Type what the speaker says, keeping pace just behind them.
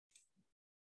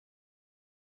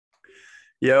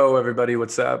Yo, everybody,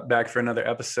 what's up? Back for another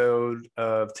episode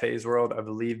of Tay's World. I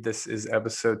believe this is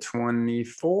episode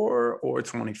 24 or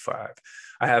 25.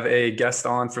 I have a guest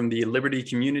on from the Liberty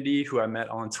community who I met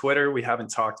on Twitter. We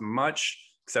haven't talked much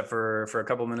except for a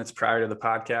couple minutes prior to the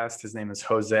podcast. His name is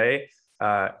Jose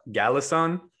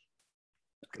Galison.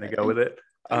 Gonna go with it.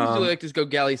 I usually like to just go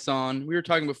Galison. We were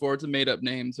talking before; it's a made-up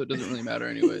name, so it doesn't really matter,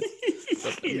 anyways.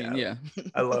 But, yeah.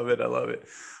 I love it.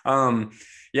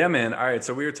 Yeah, man. All right.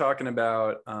 So we were talking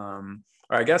about,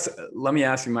 I guess, let me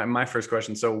ask you my first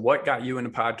question. So what got you into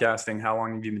podcasting? How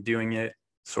long have you been doing it?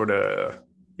 We'll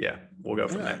go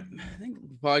from there. I think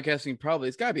podcasting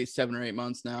it's got to be 7 or 8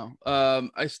 months now.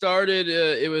 I started,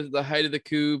 it was the height of the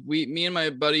coup. Me and my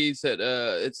buddies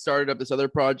it started up this other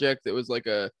project that was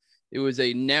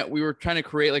we were trying to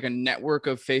create like a network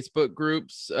of Facebook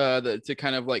groups to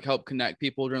kind of like help connect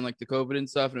people during like the COVID and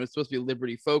stuff. And it was supposed to be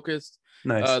Liberty focused.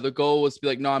 Nice. The goal was to be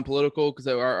like non-political because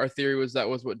our theory was that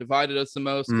was what divided us the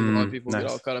most. Because a lot of people get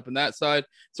all caught up in that side.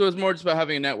 So it was more just about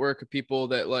having a network of people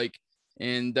that like,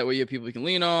 and that way you have people you can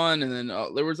lean on. And then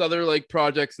there was other like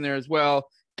projects in there as well.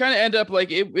 Kind of end up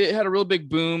like it had a real big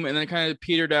boom and then kind of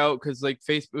petered out because like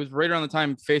Facebook, it was right around the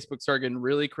time Facebook started getting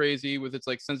really crazy with its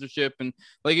like censorship, and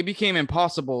like it became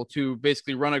impossible to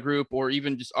basically run a group or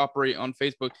even just operate on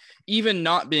Facebook, even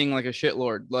not being like a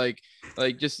shitlord,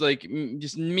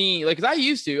 just me, like, 'cause I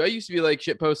used to be like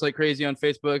shit post like crazy on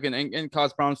Facebook and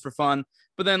cause problems for fun.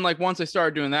 But then like once I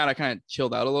started doing that, I kind of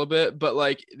chilled out a little bit. But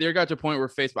like there got to a point where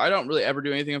Facebook, I don't really ever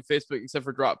do anything on Facebook except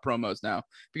for drop promos now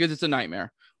because it's a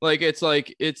nightmare. It's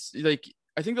like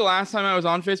I think the last time I was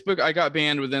on Facebook, I got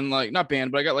banned within like, not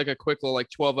banned, but I got like a quick little like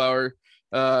 12-hour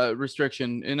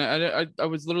restriction. And I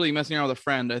was literally messing around with a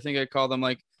friend. I think I called a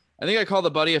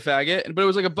buddy a faggot, but it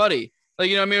was like a buddy. Like,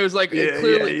 you know what I mean? It was like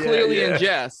clearly in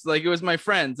jest. Like it was my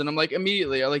friends. And I'm like,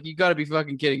 immediately, I'm like, you got to be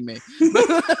fucking kidding me.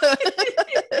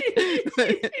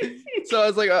 So I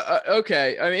was like,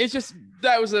 okay. I mean, it's just,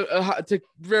 that was I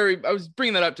was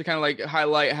bringing that up to kind of like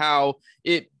highlight how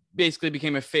it basically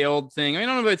became a failed thing. I mean,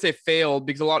 I don't know if I'd say failed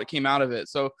because a lot came out of it.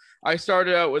 So I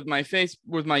started out with my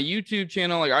YouTube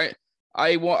channel. Like I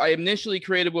initially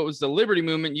created what was the Liberty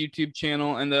Movement YouTube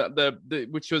channel, and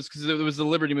which was because it was the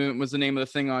Liberty Movement was the name of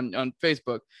the thing on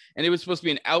Facebook, and it was supposed to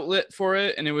be an outlet for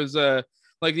it, and it was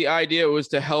like the idea was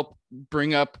to help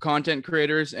bring up content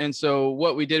creators. And so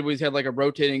what we did was had like a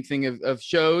rotating thing of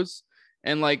shows,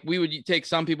 and like we would take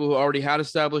some people who already had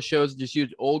established shows and just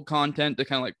use old content to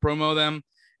kind of like promo them.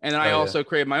 And then I also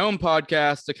created my own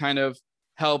podcast to kind of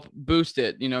help boost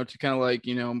it, to kind of like,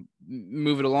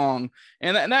 move it along.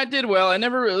 And that did well. I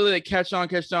never really like catch on.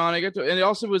 And it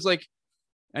also was like,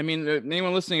 I mean,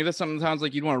 anyone listening, if this something sounds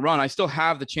like you'd want to run, I still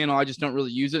have the channel. I just don't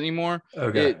really use it anymore.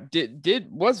 Okay.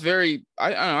 It was very, I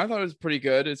don't know. I thought it was pretty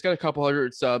good. It's got a couple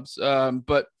hundred subs.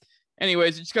 But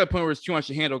anyways, it just got a point where it's too much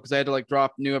to handle because I had to like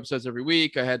drop new episodes every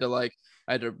week. I had to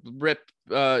rip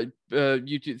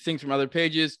YouTube things from other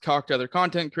pages, talk to other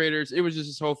content creators. It was just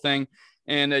this whole thing.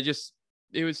 And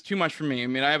it was too much for me. I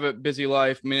mean, I have a busy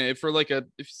life. I mean,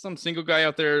 if some single guy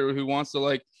out there who wants to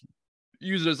like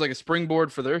use it as like a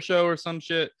springboard for their show or some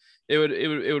shit, it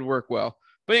would work well.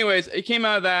 But anyways, it came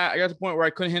out of that. I got to the point where I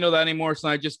couldn't handle that anymore. So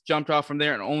I just jumped off from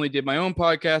there and only did my own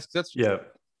podcast.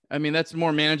 That's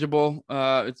more manageable.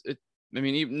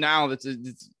 Even now it's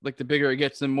like the bigger it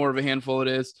gets, the more of a handful it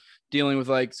is dealing with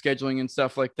like scheduling and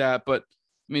stuff like that. But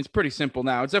I mean, it's pretty simple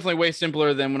now. It's definitely way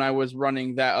simpler than when I was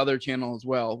running that other channel as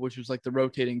well, which was like the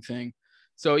rotating thing.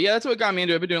 So yeah, that's what got me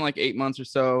into it. I've been doing like 8 months or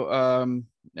so.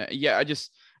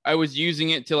 I was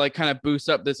using it to like kind of boost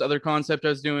up this other concept I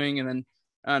was doing. And then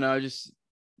I don't know,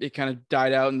 it kind of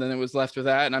died out, and then it was left with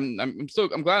that. And I'm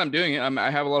glad I'm doing it. I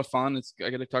have a lot of fun. I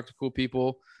get to talk to cool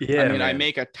people. Yeah, I mean, I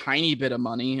make a tiny bit of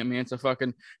money. I mean,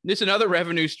 it's another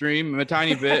revenue stream, a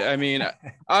tiny bit. I mean,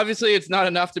 obviously it's not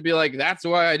enough to be like, that's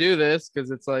why I do this.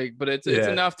 Cause it's like, but it's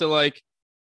enough to like,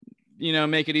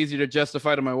 make it easier to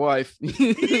justify to my wife.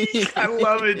 I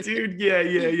love it, dude.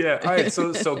 Yeah. All right.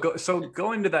 So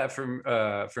go into that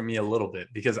for me a little bit,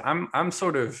 because I'm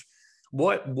sort of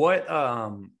what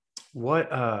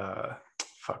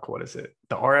is it?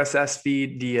 The RSS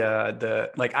feed, the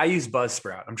like, I use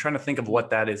Buzzsprout. I'm trying to think of what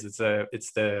that is. It's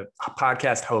the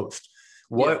podcast host.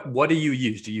 What do you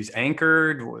use? Do you use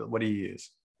Anchor? What do you use?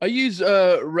 I use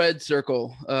Red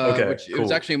Circle, which cool. It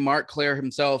was actually Mark Claire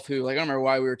himself who, like, I don't remember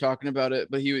why we were talking about it,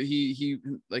 but he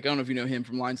like, I don't know if you know him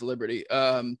from Lines of Liberty.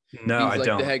 No, he's I like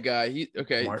don't. The head guy.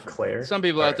 Mark Claire. Some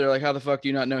people out there are like, how the fuck do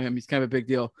you not know him? He's kind of a big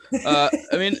deal. I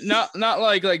mean, not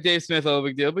like Dave Smith, a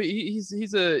big deal, but he's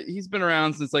been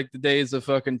around since like the days of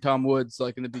fucking Tom Woods,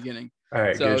 like in the beginning. All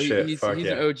right, So good shit. he's Fuck an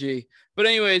yeah. OG. But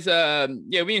anyways, yeah,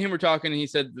 me and him were talking, and he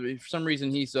said for some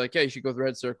reason he's like, yeah, you should go with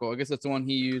Red Circle. I guess that's the one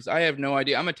he used. I have no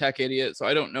idea. I'm a tech idiot, so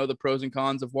I don't know the pros and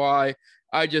cons of why.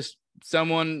 I just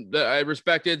someone that I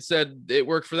respected said it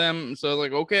worked for them, so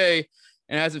like okay,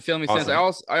 and it hasn't failed me since.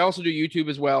 Awesome. I also do YouTube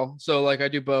as well, so like I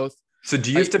do both. So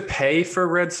do you have to pay for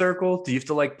Red Circle? Do you have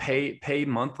to like pay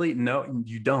monthly? No,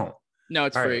 you don't. No,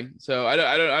 it's All free. right. So I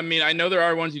don't. I mean, I know there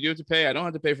are ones you do have to pay. I don't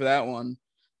have to pay for that one.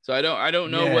 So I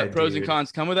don't know Yeah, what pros and dude.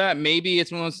 cons come with that. Maybe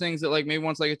it's one of those things that like maybe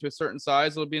once I get to a certain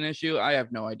size, it'll be an issue. I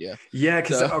have no idea. Yeah,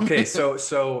 because So okay,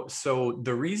 so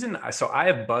the reason so I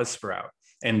have Buzzsprout,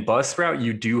 and Buzzsprout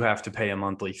you do have to pay a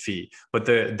monthly fee, but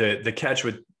the catch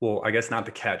with, well, I guess not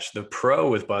the catch, the pro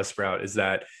with Buzzsprout is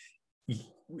that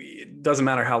it doesn't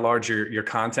matter how large your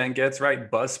content gets, right?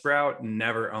 Buzzsprout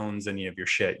never owns any of your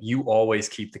shit. You always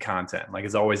keep the content, like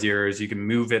it's always yours. You can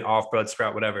move it off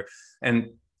Buzzsprout, whatever. And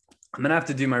I'm gonna have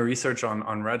to do my research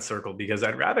on Red Circle because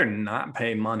I'd rather not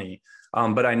pay money.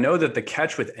 But I know that the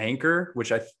catch with Anchor,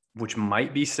 which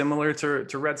might be similar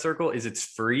to Red Circle, is it's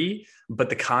free, but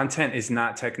the content is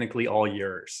not technically all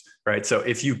yours, right? So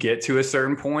if you get to a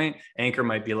certain point, Anchor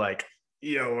might be like,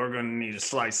 yo, we're gonna need a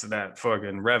slice of that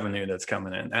fucking revenue that's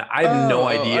coming in. And I have no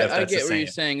idea if I that's the get what you're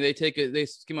same. saying. They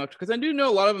skim up because I do know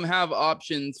a lot of them have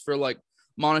options for like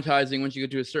monetizing once you get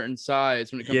to a certain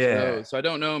size when it comes to Yeah. those. So I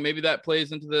don't know. Maybe that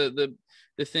plays into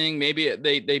the thing. Maybe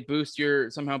they boost your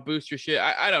shit.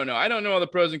 I don't know. I don't know all the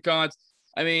pros and cons.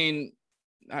 I mean,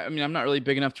 I'm not really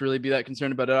big enough to really be that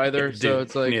concerned about it either. Dude, So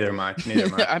it's like neither am I. Neither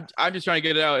am I. I'm just trying to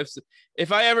get it out.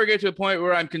 If I ever get to a point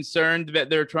where I'm concerned that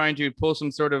they're trying to pull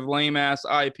some sort of lame ass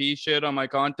IP shit on my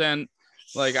content,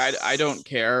 like I don't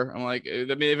care. I'm like, I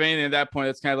mean, if anything at that point,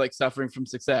 it's kind of like suffering from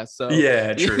success. So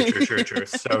Yeah, true.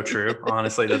 So true.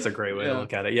 Honestly, that's a great way to Yeah.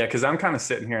 look at it. Yeah, because I'm kind of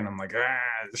sitting here and I'm like,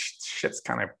 shit's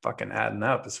kind of fucking adding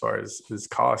up as far as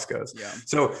cost goes. Yeah.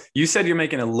 So you said you're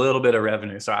making a little bit of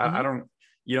revenue. So I Mhm.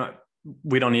 don't,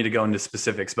 we don't need to go into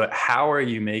specifics, but how are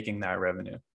you making that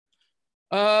revenue?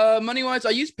 Money wise,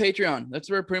 I use Patreon. That's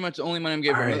where pretty much the only money I'm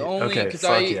getting. All right. Only Okay. because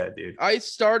Fuck yeah, dude. I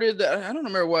started. I don't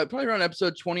remember what. Probably around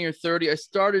episode 20 or 30. I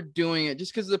started doing it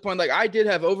just because of the point. Like I did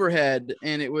have overhead,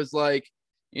 and it was like,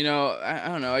 I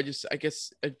don't know. I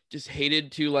guess I just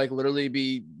hated to like literally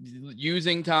be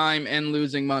using time and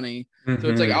losing money. So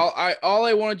it's like Mhm. all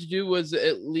I wanted to do was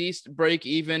at least break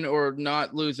even or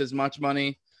not lose as much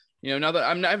money. Now that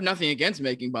I have nothing against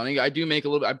making money. I do make a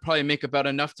little. I probably make about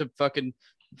enough to fucking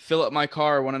fill up my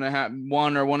car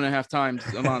 1.5 times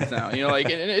a month now. Like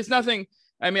and it's nothing.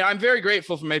 I mean, I'm very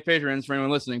grateful for my patrons, for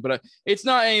anyone listening, but it's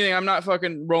not anything. I'm not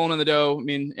fucking rolling in the dough. I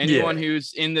mean, anyone Yeah.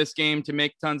 who's in this game to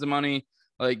make tons of money,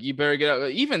 like you better get out.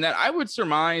 Even that, I would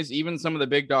surmise, even some of the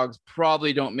big dogs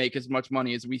probably don't make as much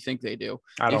money as we think they do.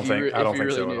 I don't think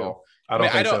Really so at knew. all. I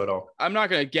don't think so at all. I'm not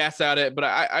gonna guess at it, but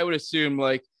I would assume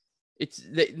like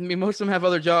I mean, most of them have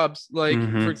other jobs. Like,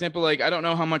 for example, like I don't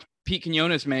know how much Pete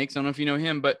Quinones makes. I don't know if you know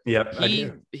him, but Yep.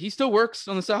 he still works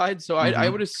on the side. So I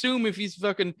would assume if he's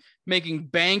fucking making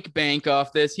bank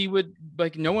off this, he would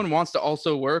like. No one wants to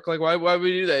also work. Like, why would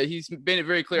we do that? He's made it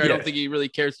very clear. I don't think he really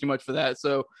cares too much for that.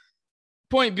 So,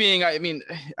 point being, I mean,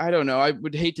 I don't know. I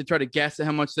would hate to try to guess at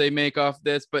how much they make off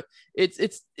this, but this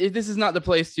is not the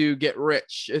place to get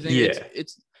rich. I think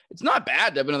it's not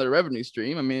bad to have another revenue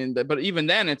stream. I mean, but even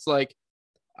then, it's like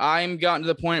I'm gotten to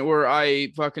the point where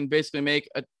I fucking basically make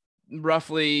a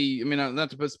roughly, I mean, not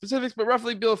to put specifics, but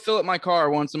roughly be able to fill up my car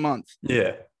once a month.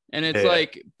 Yeah. And it's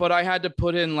like, but I had to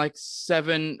put in like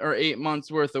 7 or 8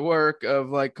 months worth of work of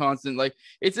like constant, like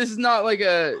this is not like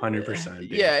 100%.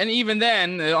 Yeah. And even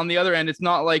then on the other end, it's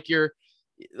not like you're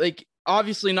like,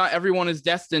 obviously not everyone is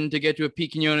destined to get to a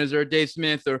Pete Quinones or a Dave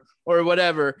Smith or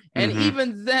whatever. And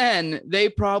even then they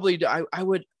probably,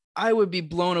 I would be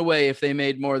blown away if they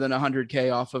made more than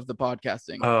 100K off of the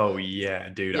podcasting. Oh yeah,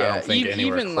 dude. Yeah, I don't think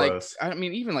anywhere even close. like, I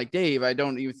mean, even like Dave, I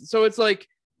don't even, so it's like,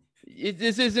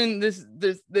 this isn't this,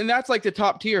 then that's like the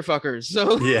top tier fuckers.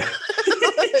 So yeah.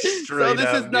 So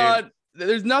this is not,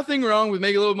 there's nothing wrong with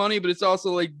making a little money, but it's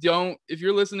also like, if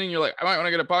you're listening, you're like, I might want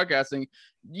to get a podcasting.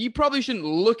 You probably shouldn't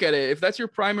look at it. If that's your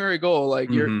primary goal, like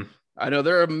I know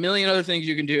there are a million other things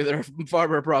you can do that are far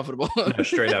more profitable. No,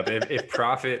 straight up. If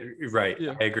profit, right.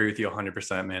 Yeah. I agree with you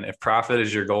 100%, man. If profit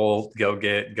is your goal, go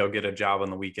get a job on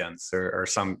the weekends or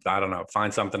some, I don't know,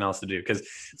 find something else to do. Cause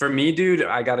for me, dude,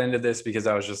 I got into this because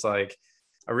I was just like,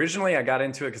 originally I got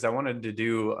into it because I wanted to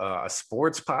do a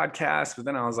sports podcast, but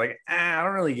then I was like, I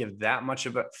don't really give that much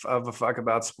of a fuck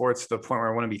about sports to the point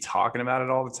where I want to be talking about it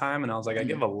all the time. And I was like, I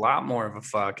give a lot more of a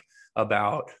fuck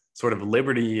about sort of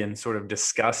liberty and sort of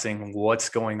discussing what's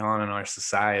going on in our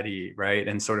society, right?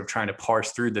 And sort of trying to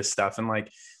parse through this stuff. And like,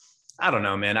 I don't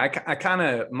know, man. I kind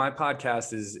of, my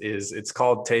podcast is it's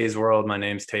called Tay's World. My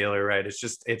name's Taylor, right?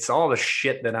 It's all the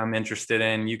shit that I'm interested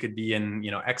in. You could be in,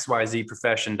 XYZ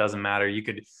profession, doesn't matter.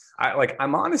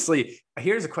 I'm honestly,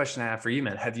 here's a question I have for you,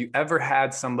 man. Have you ever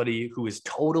had somebody who is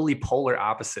totally polar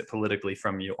opposite politically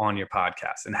from you on your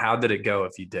podcast? And how did it go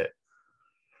if you did?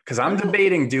 Because I'm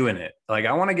debating doing it. Like,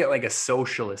 I want to get like a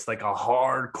socialist, like a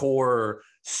hardcore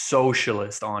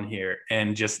socialist on here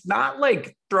and just not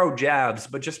like throw jabs,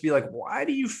 but just be like, why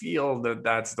do you feel that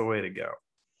that's the way to go?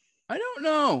 I don't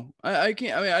know. I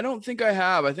can't. I mean, I don't think I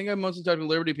have. I think I'm mostly talking to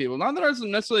Liberty people. Not that I was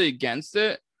necessarily against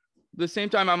it. At the same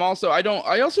time, I also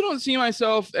don't see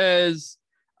myself as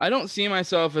an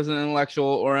intellectual,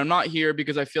 or I'm not here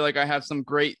because I feel like I have some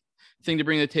great thing to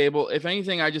bring to the table. If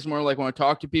anything, I just more like want to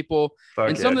talk to people. Fuck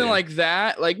and yeah, something dude. Like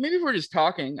that. Like maybe if we're just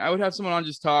talking, I would have someone on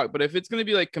just talk. But if it's going to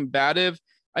be like combative,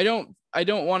 I don't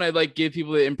want to like give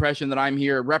people the impression that I'm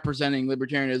here representing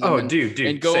libertarianism. Oh,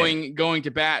 and going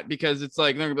to bat, because it's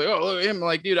like they're gonna be like, oh, look at him.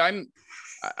 Like, dude,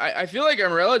 I feel like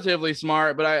I'm relatively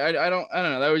smart, but I don't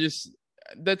know.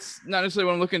 That's not necessarily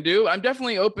what I'm looking to do. I'm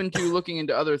definitely open to looking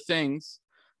into other things.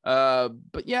 But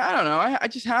yeah, I don't know. I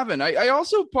just haven't. I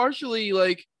also partially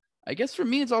like, I guess for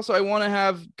me, it's also, I want to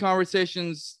have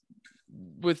conversations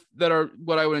that are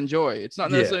what I would enjoy. It's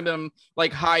not necessarily that I'm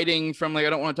like hiding from, like,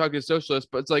 I don't want to talk to a socialist,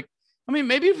 but it's like, I mean,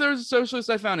 maybe if there's a socialist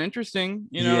I found interesting,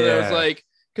 that was like,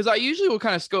 because I usually will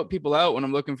kind of scope people out when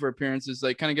I'm looking for appearances,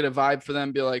 like kind of get a vibe for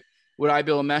them, be like, would I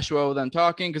be able to mesh well with them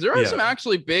talking? Because there are some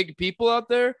actually big people out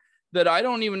there that I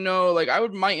don't even know. Like,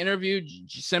 might interview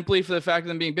simply for the fact of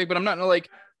them being big, but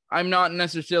I'm not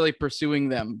necessarily pursuing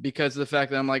them because of the fact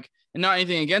that I'm like, and not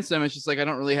anything against them. It's just like, I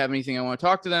don't really have anything I want to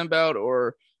talk to them about,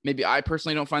 or maybe I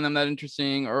personally don't find them that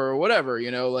interesting or whatever,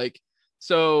 like,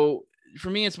 so for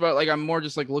me, it's about like, I'm more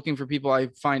just like looking for people I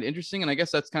find interesting. And I guess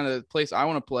that's kind of the place I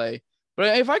want to play.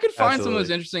 But if I could find someone who's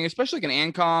interesting, especially like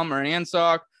an ANCOM or an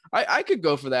ANSOC, I could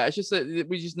go for that. It's just that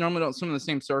we just normally don't swim in the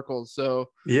same circles. So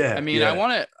yeah, I mean,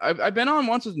 I've been on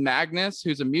once with Magnus,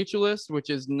 who's a mutualist, which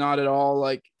is not at all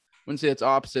like, I wouldn't say it's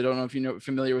opposite. I don't know if you're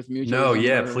familiar with mutualism. No,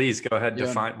 yeah, please go ahead.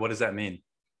 Define, what does that mean?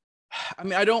 I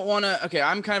mean, I don't want to. Okay,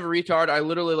 I'm kind of a retard. I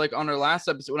literally, like, on our last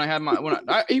episode when I had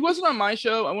he wasn't on my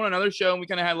show. I went on another show, and we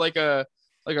kind of had like a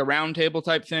round table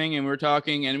type thing, and we were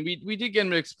talking, and we did get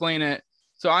him to explain it.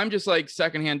 So I'm just like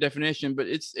secondhand definition, but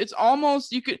it's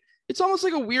almost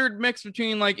like a weird mix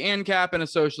between like ANCAP and a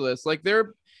socialist. Like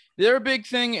their big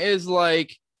thing is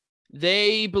like,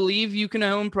 they believe you can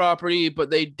own property, but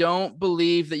they don't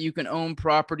believe that you can own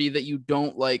property that you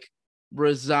don't like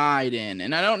reside in.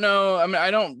 And I don't know. I mean,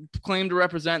 I don't claim to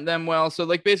represent them well. So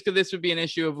like, basically this would be an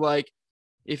issue of like,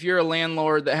 if you're a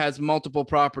landlord that has multiple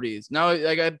properties. Now,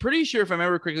 like, I'm pretty sure, if I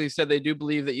remember correctly, said they do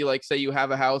believe that you, like, say you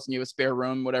have a house and you have a spare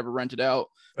room, whatever, rented out.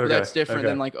 Okay, but that's different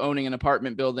than like owning an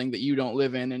apartment building that you don't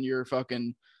live in and you're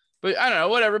fucking, but I don't know,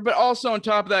 whatever. But also on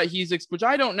top of that, which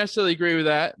I don't necessarily agree with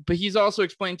that, but he's also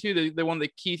explained too that one of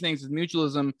the key things with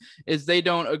mutualism is they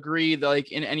don't agree that,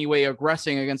 like, in any way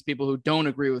aggressing against people who don't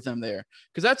agree with them there.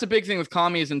 Because that's a big thing with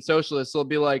commies and socialists. They'll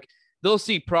be like, they'll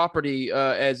see property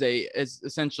as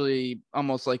essentially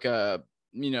almost like a,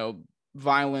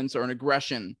 violence or an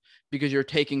aggression because you're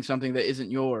taking something that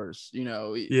isn't yours,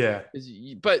 Yeah.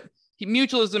 But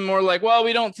mutualism more like, well,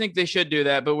 we don't think they should do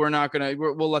that, but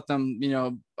we'll let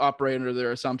them, operate under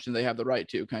their assumption they have the right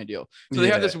to, kind of deal. So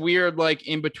they have this weird, like,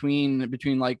 in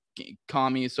between like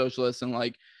commies, socialists, and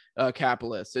like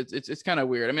capitalists. It's kind of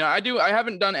weird. I mean, I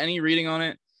haven't done any reading on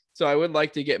it, so I would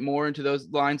like to get more into those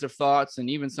lines of thoughts and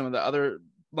even some of the other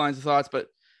lines of thoughts. But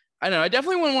I don't know. I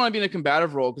definitely wouldn't want to be in a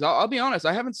combative role because I'll be honest,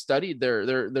 I haven't studied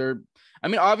their. I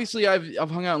mean, obviously, I've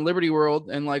hung out in Liberty World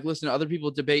and like listened to other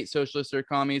people debate socialists or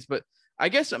commies, but I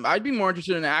guess I'd be more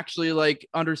interested in actually like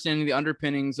understanding the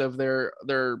underpinnings of their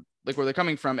like where they're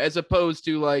coming from, as opposed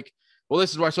to like, well,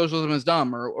 this is why socialism is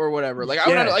dumb or whatever. Like, I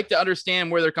would like to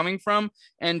understand where they're coming from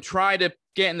and try to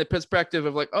get in the perspective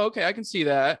of like, oh, okay, I can see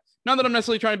that. Not that I'm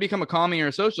necessarily trying to become a commie or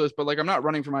a socialist, but like, I'm not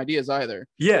running from ideas either.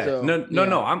 Yeah, so,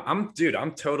 no.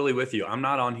 I'm totally with you. I'm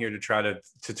not on here to try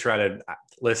to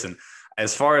listen.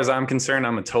 As far as I'm concerned,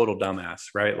 I'm a total dumbass,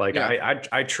 right? Like,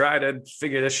 I try to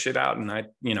figure this shit out, and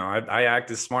I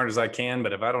act as smart as I can.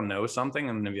 But if I don't know something,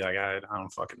 I'm gonna be like, I don't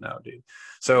fucking know, dude.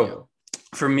 So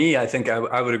for me, I think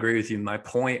I would agree with you. My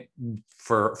point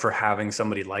for having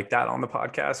somebody like that on the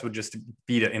podcast would just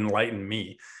be to enlighten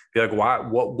me. Be like,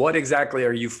 what exactly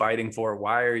are you fighting for?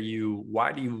 Why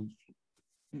do you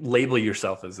label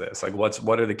yourself as this? Like,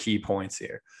 what are the key points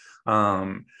here?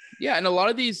 Yeah, and a lot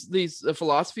of these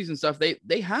philosophies and stuff,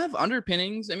 they have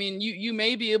underpinnings. I mean, you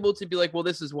may be able to be like, well,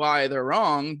 this is why they're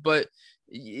wrong, but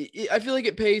I feel like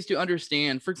it pays to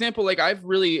understand. For example, like I've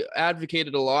really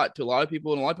advocated a lot to a lot of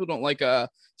people, and a lot of people don't like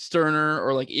Stirner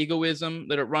or like egoism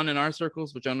that are run in our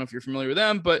circles, which I don't know if you're familiar with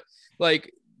them, but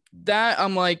like that,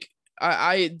 I'm like,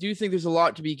 I do think there's a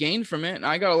lot to be gained from it. And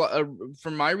I got a lot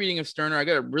from my reading of Stirner. I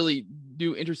got to really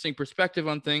do interesting perspective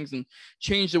on things and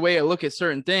change the way I look at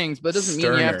certain things. But it doesn't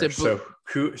mean you have to.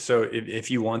 So if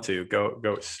you want to go,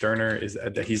 Stirner is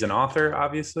he's an author,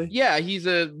 obviously. Yeah, he's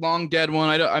a long dead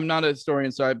one. I'm not a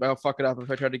historian, so I'll fuck it up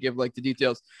if I try to give like the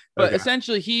details. But okay.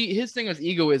 Essentially, his thing was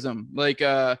egoism, like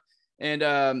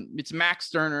it's Max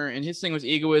Stirner, and his thing was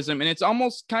egoism, and it's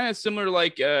almost kind of similar to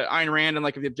like Ayn Rand and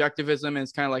like the objectivism, and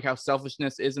it's kind of like how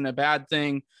selfishness isn't a bad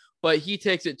thing, but he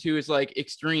takes it to his like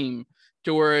extreme,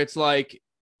 to where it's like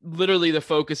literally the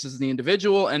focus is the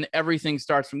individual and everything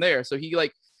starts from there. So he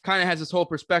like kind of has this whole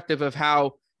perspective of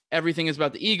how everything is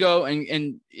about the ego,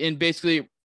 and basically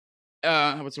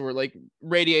what's the word, like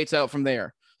radiates out from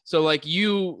there. So like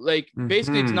you, like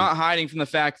basically it's not hiding from the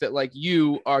fact that like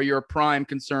you are your prime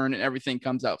concern and everything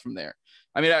comes out from there.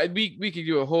 I mean, we could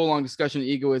do a whole long discussion of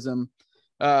egoism,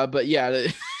 but yeah.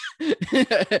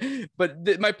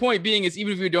 But my point being is,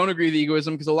 even if you don't agree with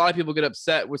egoism, because a lot of people get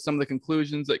upset with some of the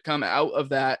conclusions that come out of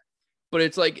that, but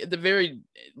it's like at the very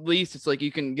least, it's like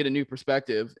you can get a new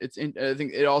perspective. I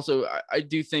think it also, I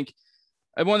do think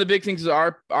one of the big things is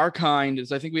our kind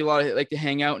is, I think we like to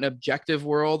hang out in an objective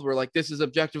world where like this is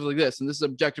objectively this and this is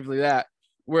objectively that.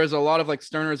 Whereas a lot of like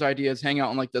Stirner's ideas hang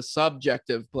out in like the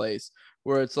subjective place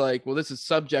where it's like, well, this is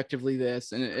subjectively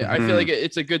this. And I feel like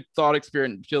it's a good thought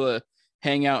experiment to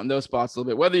hang out in those spots a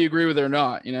little bit, whether you agree with it or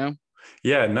not, you know?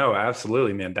 Yeah, no,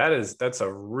 absolutely, man. That's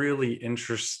a really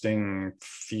interesting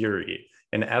theory.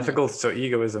 So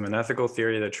egoism, an ethical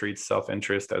theory that treats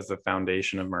self-interest as the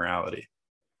foundation of morality.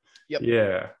 Yep.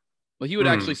 Yeah. Well, he would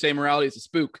actually say morality is a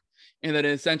spook, and that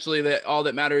essentially that all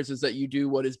that matters is that you do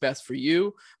what is best for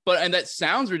you. And that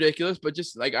sounds ridiculous, but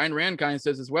just like Ayn Rand kind of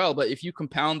says as well, but if you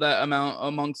compound that amount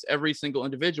amongst every single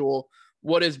individual,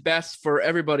 what is best for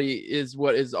everybody is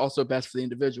what is also best for the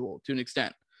individual to an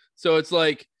extent. So it's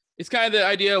like, it's kind of the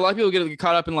idea. A lot of people get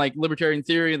caught up in like libertarian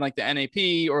theory and like the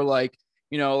NAP, or like,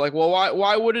 you know, like, well,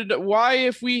 why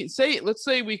if we say, let's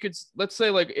say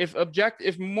like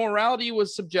if morality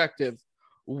was subjective,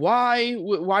 why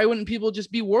wouldn't people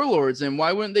just be warlords, and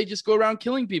why wouldn't they just go around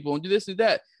killing people and do this and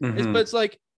that? But it's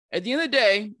like, at the end of the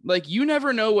day, like you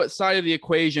never know what side of the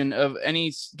equation of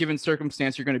any given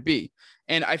circumstance you're going to be.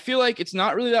 And I feel like it's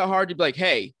not really that hard to be like,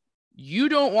 hey, you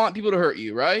don't want people to hurt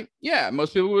you, right? Yeah,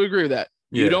 most people would agree with that.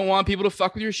 You don't want people to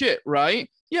fuck with your shit, right?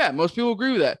 Yeah, most people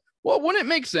agree with that. Well, wouldn't it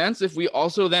make sense if we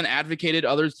also then advocated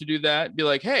others to do that? Be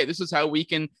like, hey, this is how we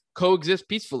can coexist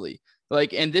peacefully.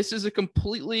 Like, and this is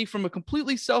from a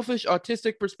completely selfish,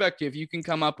 autistic perspective, you can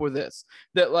come up with this,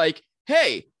 that like,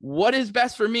 hey, what is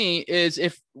best for me is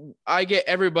if I get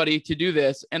everybody to do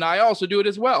this, and I also do it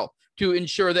as well to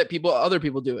ensure that other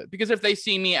people do it. Because if they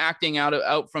see me acting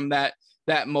out from that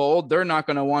mold, they're not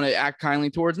going to want to act kindly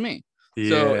towards me. Yeah.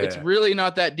 So it's really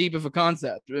not that deep of a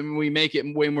concept. I mean, we make it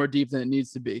way more deep than it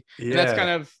needs to be. Yeah. And that's kind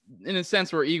of, in a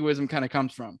sense, where egoism kind of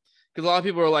comes from. Because a lot of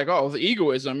people are like, oh, the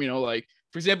egoism, you know, like,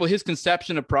 for example, his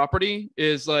conception of property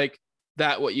is like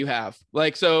that what you have.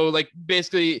 Like, so like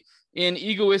basically in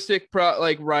egoistic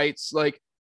rights, like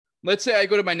let's say I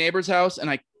go to my neighbor's house and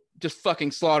I just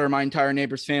fucking slaughter my entire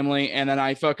neighbor's family, and then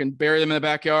I fucking bury them in the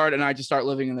backyard and I just start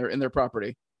living in their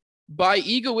property. By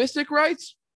egoistic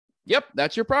rights, yep,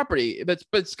 that's your property. But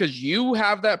it's because you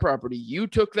have that property. You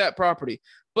took that property.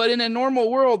 But in a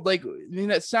normal world, like, I mean,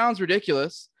 that sounds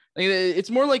ridiculous. Like, it's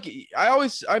more like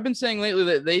I've been saying lately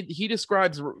that he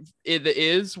describes the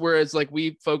is, whereas like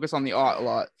we focus on the ought a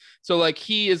lot. So like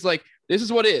he is like, this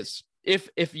is what is. If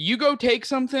you go take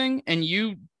something and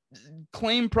you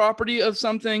claim property of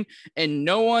something and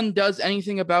no one does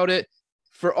anything about it,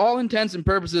 for all intents and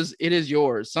purposes, it is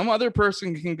yours. Some other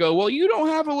person can go, well, you don't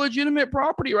have a legitimate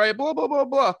property, right? Blah, blah, blah,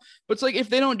 blah. But it's like, if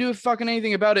they don't do fucking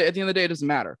anything about it, at the end of the day, it doesn't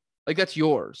matter. Like, that's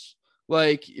yours.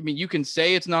 Like, I mean, you can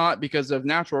say it's not because of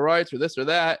natural rights or this or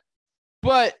that,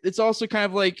 but it's also kind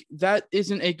of like, that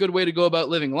isn't a good way to go about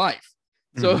living life.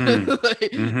 So,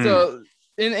 so,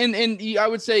 and I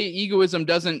would say egoism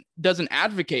doesn't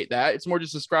advocate that. It's more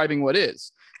just describing what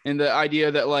is. And the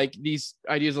idea that like these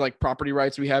ideas of like property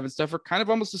rights we have and stuff are kind of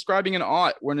almost describing an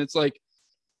ought, when it's like,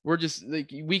 we're just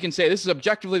like, we can say this is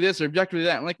objectively this or objectively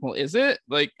that. I'm like, well, is it?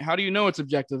 Like, how do you know it's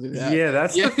objectively that? Yeah,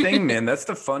 that's the thing, man. That's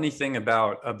the funny thing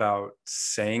about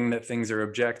saying that things are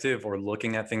objective or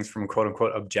looking at things from quote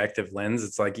unquote objective lens.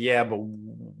 It's like, yeah, but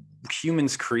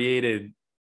humans created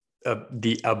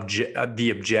the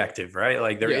objective, right?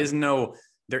 Like there is no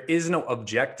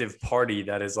objective party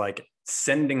that is like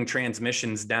sending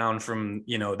transmissions down from,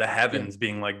 you know, the heavens,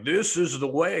 being like, this is the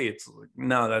way. It's like,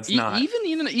 no, that's not.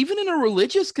 Even in a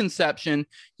religious conception,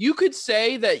 you could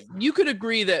say that, you could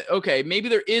agree that, okay, maybe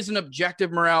there is an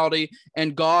objective morality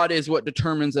and God is what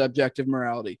determines the objective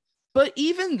morality. But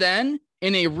even then,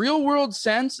 in a real world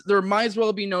sense, there might as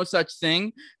well be no such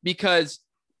thing, because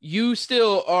you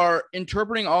still are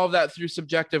interpreting all of that through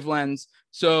subjective lens.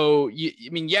 So, I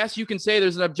mean, yes, you can say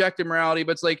there's an objective morality,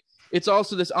 but it's like, it's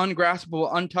also this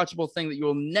ungraspable, untouchable thing that you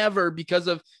will never, because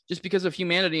of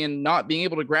humanity and not being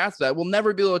able to grasp that, will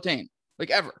never be able to attain,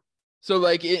 like, ever. So,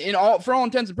 like, for all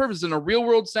intents and purposes, in a real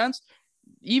world sense,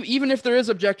 even if there is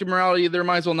objective morality, there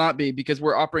might as well not be, because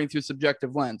we're operating through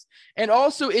subjective lens. And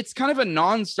also, it's kind of a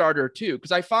non-starter too,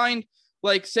 because I find,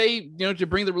 like, say, you know, to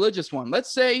bring the religious one,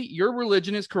 let's say your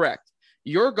religion is correct.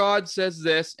 Your God says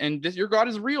this, and your God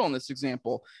is real in this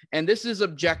example, and this is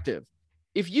objective.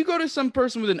 If you go to some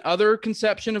person with an other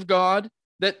conception of God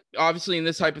that obviously in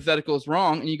this hypothetical is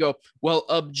wrong, and you go, well,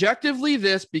 objectively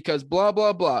this because blah,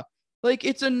 blah, blah, like,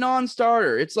 it's a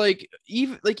non-starter. It's like,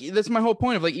 even like, that's my whole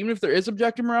point of, like, even if there is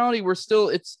objective morality, we're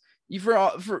still,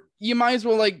 you might as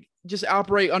well, like, just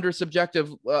operate under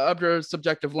subjective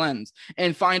lens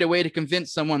and find a way to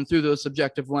convince someone through those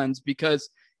subjective lens, because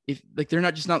if, like, they're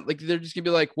just gonna be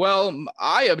like, well,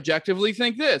 I objectively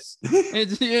think this.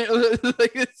 It's, you know,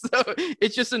 like, so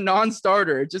it's just a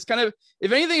non-starter. It just kind of,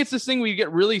 if anything, it's this thing we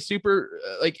get really super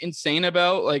like insane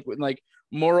about, like, when, like,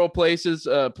 moral places,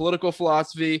 political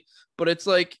philosophy, but it's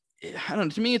like, I don't know,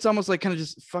 to me it's almost like kind of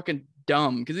just fucking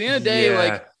dumb, because at the end of the day,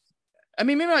 like, I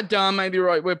mean, maybe not dumb might be the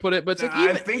right way to put it, but it's like,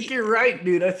 I think you're right,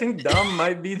 dude. I think dumb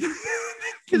might be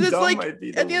because it's like, at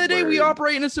the end of the day, we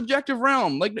operate in a subjective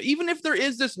realm. Like, even if there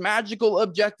is this magical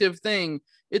objective thing,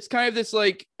 it's kind of this,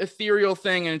 like, ethereal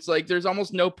thing, and it's like, there's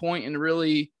almost no point in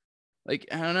really, like,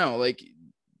 I don't know, like,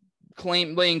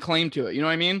 laying claim to it. You know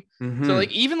what I mean? Mm-hmm. So,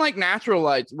 like, even like natural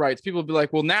rights, people will be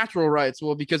like, well, natural rights,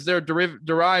 well, because they're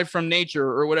derived from nature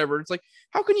or whatever. It's like,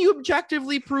 how can you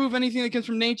objectively prove anything that comes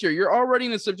from nature? You're already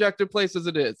in a subjective place as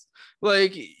it is.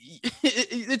 Like,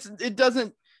 it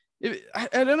doesn't.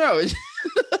 I don't know.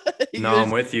 No,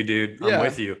 I'm with you, dude. I'm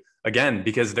with you again,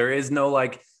 because there is no,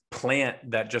 like,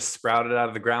 plant that just sprouted out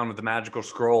of the ground with a magical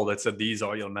scroll that said these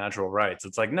are your natural rights.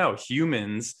 It's like, no,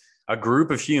 humans, a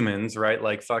group of humans, right?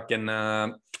 Like fucking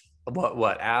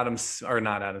what Adams, or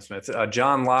not Adam Smith,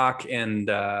 John Locke, and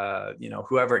you know,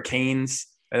 whoever, Keynes,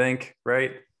 I think,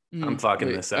 right? I'm fucking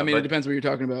this up. I mean, it depends what you're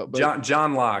talking about. But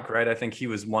John Locke, right? I think he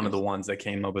was one of the ones that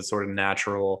came up with sort of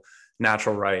natural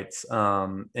rights.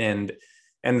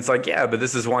 And it's like, yeah, but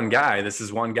this is one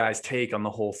guy's take on the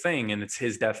whole thing, and it's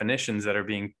his definitions that are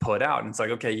being put out. And it's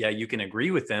like, okay, yeah, you can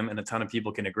agree with them, and a ton of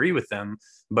people can agree with them,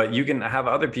 but you can have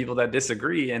other people that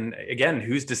disagree. And again,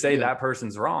 who's to say that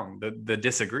person's wrong? The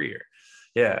disagreeer.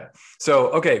 Yeah.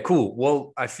 So, okay, cool.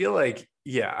 Well, I feel like,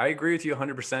 yeah, I agree with you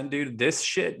 100%, dude. This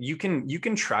shit, you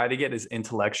can try to get as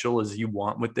intellectual as you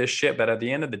want with this shit, but at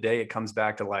the end of the day, it comes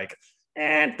back to, like,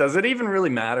 does it even really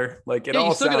matter? Like, it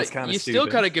all sounds kind of stupid. You still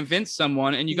got to convince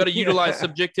someone, and you got to utilize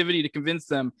subjectivity to convince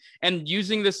them. And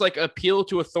using this, like, appeal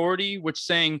to authority, which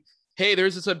saying, hey,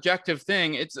 there's this objective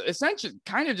thing, it's essentially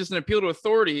kind of just an appeal to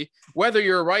authority, whether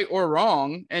you're right or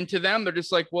wrong. And to them, they're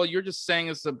just like, well, you're just saying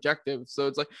it's subjective. So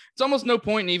it's like, it's almost no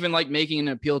point in even, like, making an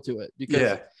appeal to it,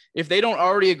 because if they don't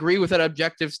already agree with that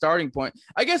objective starting point,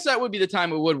 I guess that would be the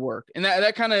time it would work. And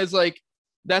that kind of is like,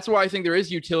 that's why I think there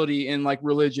is utility in, like,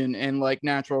 religion and, like,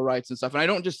 natural rights and stuff. And I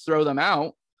don't just throw them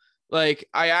out. Like,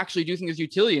 I actually do think there's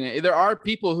utility in it. There are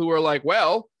people who are like,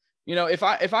 well, you know, if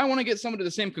I want to get someone to the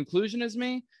same conclusion as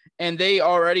me, and they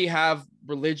already have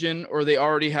religion, or they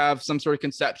already have some sort of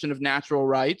conception of natural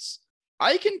rights,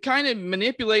 I can kind of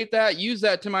manipulate that, use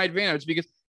that to my advantage, because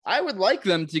I would like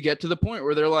them to get to the point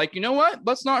where they're like, you know what,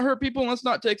 let's not hurt people and let's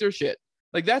not take their shit.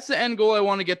 Like, that's the end goal I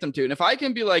want to get them to. And if I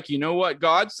can be like, you know what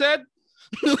God said,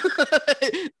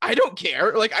 I don't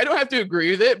care. Like, I don't have to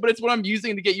agree with it, but it's what I'm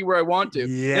using to get you where I want to.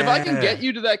 Yeah. And if I can get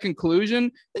you to that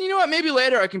conclusion, then, you know what, maybe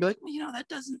later I can be like, well, you know, that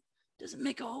doesn't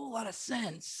make a whole lot of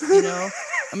sense. You know,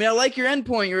 I mean, I like your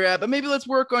endpoint you're at, but maybe let's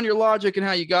work on your logic and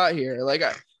how you got here. Like,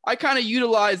 I kind of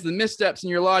utilize the missteps in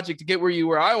your logic to get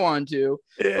where I want to.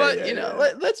 But you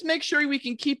know, let's make sure we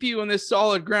can keep you on this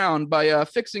solid ground by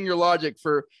fixing your logic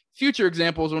for future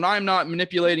examples when I'm not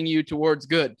manipulating you towards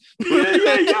good.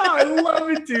 Yeah. I love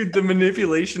it, dude. The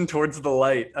manipulation towards the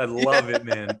light. I love it,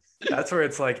 man. That's where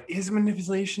it's like, is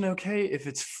manipulation okay if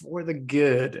it's for the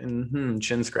good? And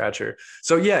chin scratcher.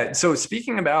 So yeah. So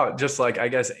speaking about just like, I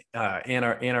guess,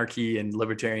 anarchy and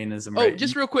libertarianism. Oh, Right?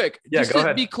 just real quick. Yeah, just go to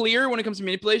ahead. be clear, when it comes to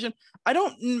manipulation, I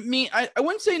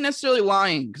wouldn't say necessarily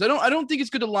lying, because I don't think it's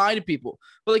good to lie to people.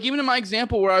 But like even in my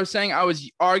example where I was saying I was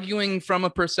arguing from a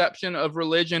perception of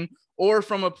religion or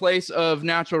from a place of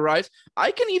natural rights,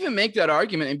 I can even make that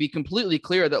argument and be completely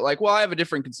clear that like, well, I have a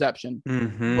different conception.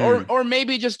 Or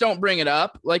maybe just don't bring it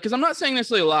up. Like, because I'm not saying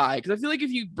necessarily lie, because I feel like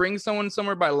if you bring someone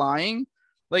somewhere by lying,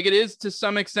 like it is to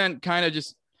some extent kind of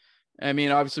just, I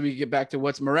mean, obviously we get back to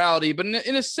what's morality, but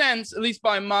in a sense, at least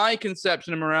by my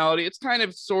conception of morality, it's kind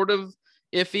of sort of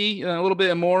iffy, a little bit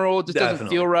immoral. It just doesn't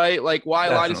feel right. Like, why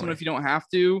lie to someone if you don't have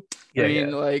to?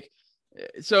 Like,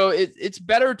 so it's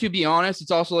better to be honest.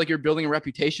 It's also like you're building a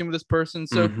reputation with this person.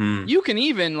 So you can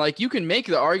even you can make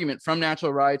the argument from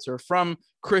natural rights or from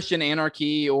Christian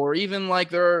anarchy, or even like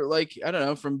they're like, I don't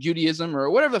know, from Judaism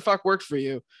or whatever the fuck works for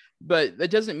you. But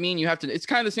that doesn't mean you have to. It's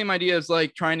kind of the same idea as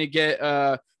like trying to get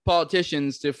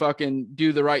politicians to fucking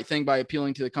do the right thing by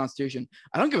appealing to the Constitution.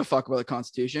 I don't give a fuck about the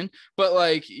Constitution, but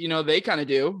like, they kind of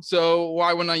do. So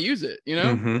why wouldn't I use it?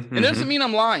 And it doesn't mean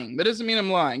I'm lying. That doesn't mean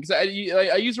I'm lying, because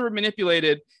I use the word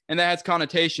manipulated, and that has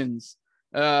connotations,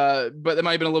 but that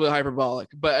might have been a little bit hyperbolic.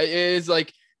 But it is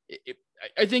like,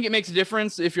 I think it makes a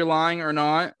difference if you're lying or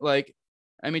not. Like,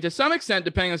 I mean, to some extent,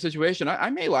 depending on the situation,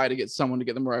 I may lie to get someone to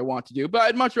get them where I want to do, but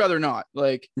I'd much rather not.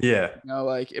 Like, yeah,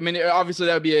 I mean, obviously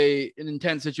that would be an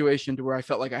intense situation to where I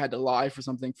felt like I had to lie for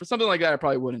something like that. I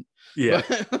probably wouldn't. Yeah.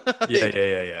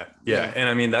 Yeah. And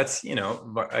I mean, that's,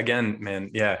 again,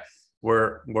 man, yeah,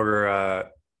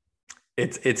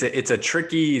 it's a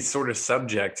tricky sort of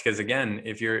subject, because again,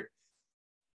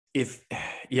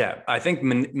 I think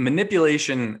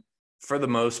manipulation, for the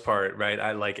most part, right?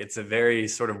 it's a very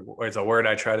it's a word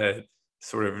I try to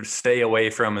sort of stay away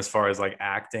from as far as like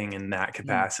acting in that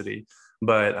capacity.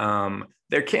 But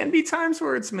there can be times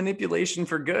where it's manipulation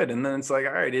for good. And then it's like,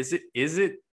 all right, is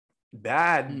it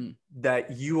bad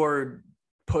that you are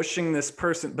pushing this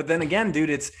person? But then again,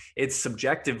 dude, it's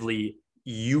subjectively,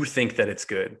 you think that it's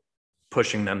good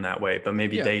pushing them that way, but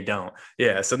maybe they don't.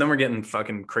 Yeah. So then we're getting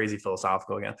fucking crazy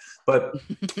philosophical again. But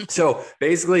so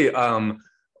basically,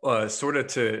 sort of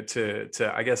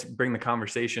to I guess bring the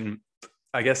conversation,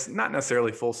 I guess not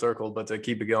necessarily full circle, but to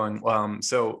keep it going.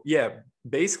 So yeah,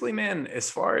 basically, man, as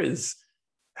far as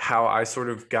how I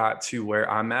sort of got to where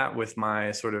I'm at with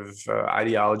my sort of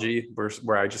ideology,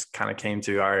 where I just kind of came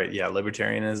to, all right, yeah,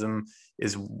 libertarianism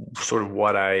is sort of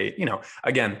what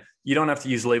again, you don't have to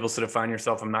use labels to define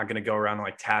yourself. I'm not going to go around and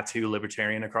like tattoo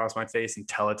libertarian across my face and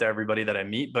tell it to everybody that I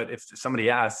meet. But if somebody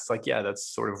asks, like, yeah, that's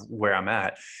sort of where I'm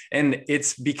at. And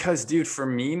it's because, dude, for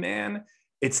me, man,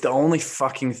 it's the only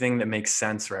fucking thing that makes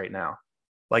sense right now.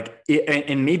 Like,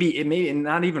 and maybe it may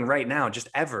not even right now, just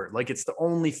ever. Like, it's the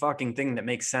only fucking thing that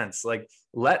makes sense. Like,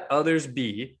 let others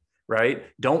be, right?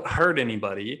 Don't hurt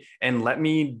anybody, and let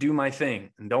me do my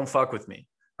thing, and don't fuck with me.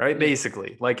 Right.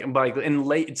 Basically, like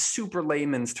in super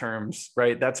layman's terms.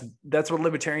 Right. That's what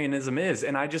libertarianism is.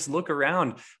 And I just look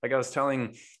around, like I was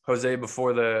telling Jose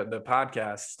before the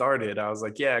podcast started, I was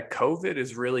like, yeah, COVID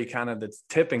is really kind of the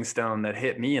tipping stone that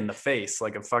hit me in the face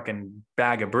like a fucking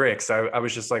bag of bricks. I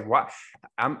was just like,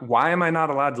 why am I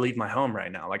not allowed to leave my home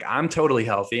right now? Like, I'm totally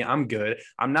healthy. I'm good.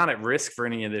 I'm not at risk for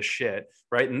any of this shit.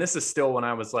 Right. And this is still when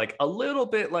I was like a little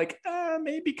bit like,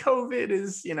 maybe COVID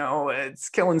is, it's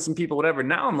killing some people, whatever.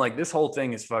 Now I'm like, this whole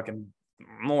thing is fucking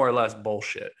more or less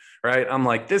bullshit. Right. I'm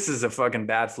like, this is a fucking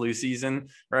bad flu season.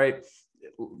 Right.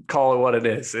 Call it what it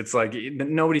is. It's like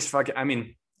nobody's fucking, I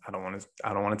mean, I don't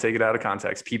want to take it out of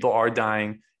context. People are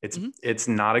dying. It's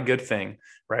not a good thing.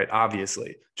 Right.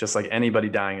 Obviously, just like anybody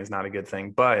dying is not a good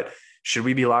thing, but should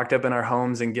we be locked up in our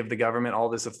homes and give the government all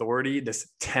this authority, this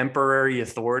temporary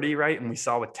authority, right? And we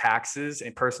saw with taxes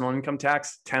and personal income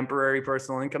tax, temporary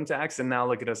personal income tax. And now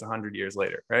look at us 100 years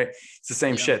later, right? It's the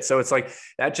same shit. So it's like,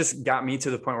 that just got me to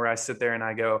the point where I sit there and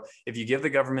I go, if you give the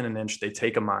government an inch, they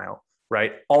take a mile,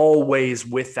 right? Always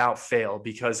without fail,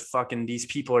 because fucking these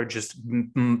people are just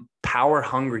power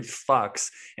hungry fucks.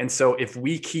 And so if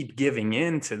we keep giving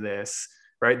in to this,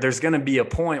 right, there's going to be a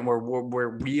point where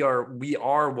we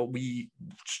are what we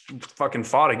fucking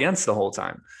fought against the whole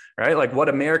time, right? Like what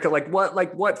America,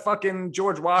 what fucking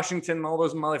George Washington and all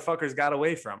those motherfuckers got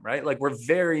away from, right? Like we're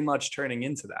very much turning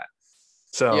into that.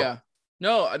 So yeah,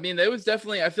 no, I mean, it was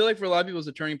definitely, I feel like for a lot of people, it's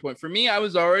a turning point. For me, I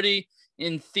was already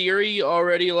in theory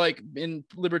like in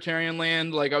libertarian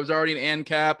land, like I was already an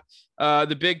ANCAP.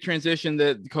 the big transition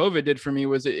that COVID did for me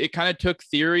was it kind of took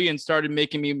theory and started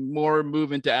making me more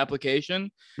move into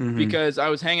application, because I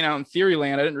was hanging out in theory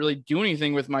land. I didn't really do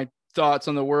anything with my thoughts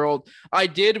on the world. I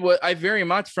did what I very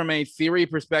much from a theory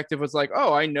perspective was like,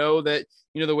 oh, I know that,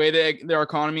 the way that their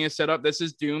economy is set up, this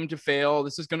is doomed to fail.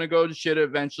 This is going to go to shit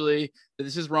eventually.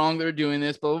 This is wrong. They're doing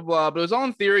this, blah, blah, blah. But it was all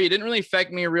in theory. It didn't really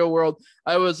affect me in real world.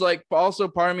 I was like, also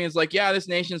part of me is like, yeah, this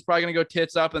nation is probably going to go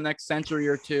tits up in the next century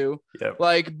or two. Yep.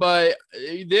 Like, but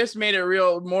this made it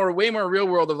way more real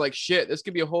world of like, shit, this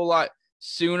could be a whole lot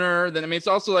sooner than, it's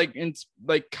also like, it's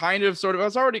like kind of sort of, I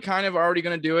was already going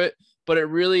to do it, but it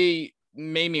really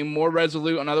made me more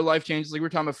resolute on other life changes. Like we were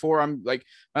talking before, I'm like,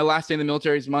 my last day in the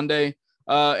military is Monday.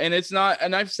 And it's not,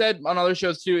 and I've said on other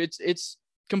shows too, it's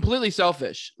completely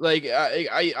selfish. Like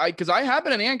cause I have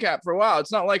been an ANCAP for a while.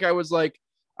 It's not like I was like,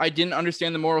 I didn't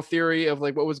understand the moral theory of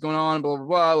like what was going on, blah, blah,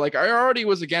 blah. Like I already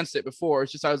was against it before.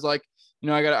 It's just, I was like,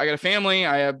 I got a family,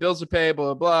 I have bills to pay,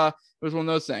 blah, blah, blah. It was one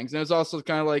of those things. And it was also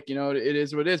kind of like, it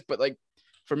is what it is. But like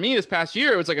for me this past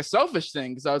year, it was like a selfish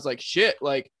thing. Cause I was like, shit,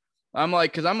 like, I'm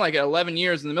like, cause I'm like at 11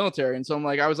 years in the military. And so I'm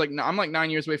like, I'm like 9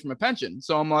 years away from a pension.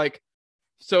 So I'm like,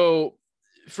 so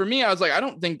for me, I was like, I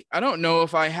don't know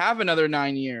if I have another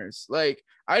 9 years. Like,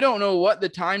 I don't know what the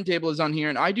timetable is on here.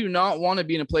 And I do not want to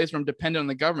be in a place where I'm dependent on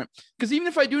the government. Because even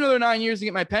if I do another 9 years to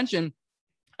get my pension,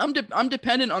 I'm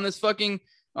dependent on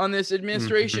this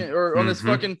administration or on this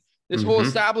fucking, this whole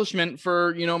establishment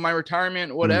for, my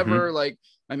retirement, whatever, like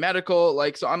my medical,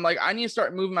 like, so I'm like, I need to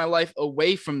start moving my life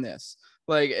away from this,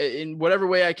 like in whatever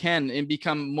way I can, and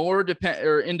become more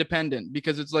independent,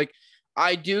 because it's like,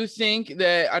 I do think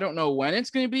that I don't know when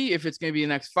it's going to be, if it's going to be the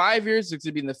next 5 years, it's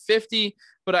going to be in the 50,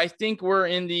 but I think we're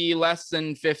in the less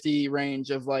than 50 range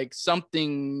of like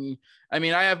something. I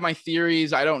mean, I have my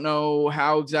theories. I don't know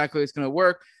how exactly it's going to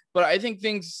work, but I think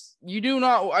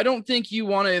I don't think you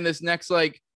want to in this next,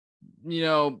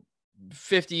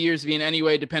 50 years be in any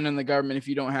way dependent on the government if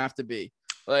you don't have to be.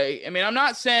 Like, I mean,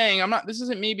 this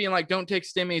isn't me being like, don't take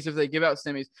stimmies if they give out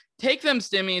stimmies. Take them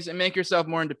stimmies and make yourself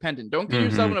more independent. Don't get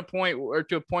yourself to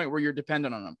a point where you're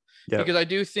dependent on them. Yep. Because I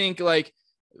do think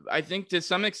I think to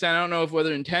some extent, I don't know if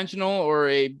whether intentional or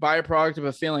a byproduct of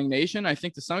a failing nation, I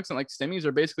think to some extent, like stimmies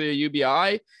are basically a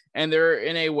UBI, and they're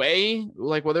in a way,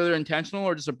 like whether they're intentional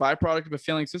or just a byproduct of a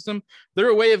failing system, they're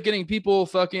a way of getting people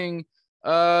fucking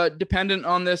dependent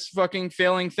on this fucking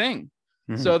failing thing.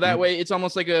 So that way it's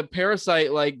almost like a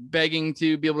parasite, like begging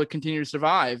to be able to continue to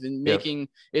survive and making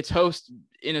its host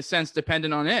in a sense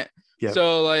dependent on it. Yep.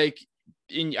 So like,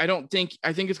 I think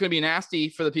it's going to be nasty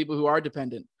for the people who are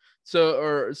dependent.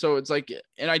 So it's like,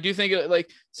 and I do think like,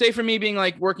 say for me being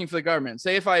like working for the government,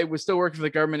 say if I was still working for the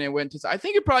government and went to, I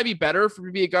think it'd probably be better for me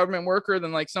to be a government worker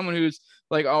than like someone who's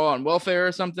like, on welfare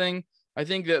or something. I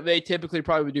think that they typically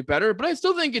probably would do better, but I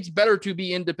still think it's better to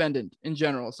be independent in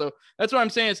general. So that's what I'm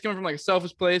saying. It's coming from like a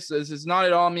selfish place. This is not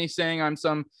at all me saying I'm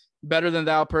some better than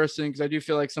thou person, because I do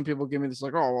feel like some people give me this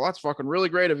like, oh, well, that's fucking really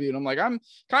great of you. And I'm like, I'm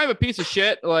kind of a piece of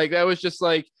shit. Like that was just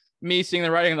like me seeing the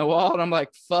writing on the wall. And I'm like,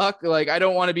 fuck, like, I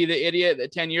don't want to be the idiot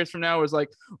that 10 years from now was like,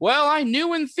 well, I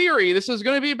knew in theory this was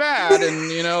going to be bad. And,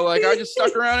 like I just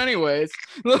stuck around anyways.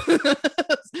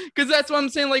 Because that's what I'm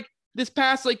saying. Like, this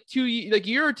past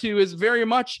year or two is very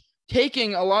much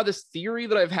taking a lot of this theory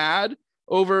that I've had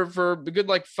over for a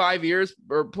good 5 years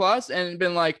or plus, and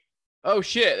been like, oh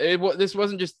shit, this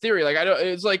wasn't just theory. Like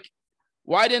it's like,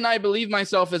 why didn't I believe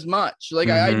myself as much? Like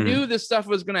I knew this stuff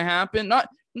was going to happen, not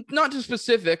to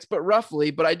specifics, but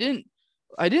roughly, but I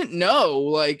didn't know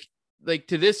like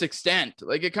to this extent.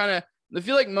 Like it kind of, I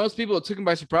feel like most people it took them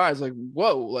by surprise. Like,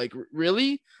 whoa, like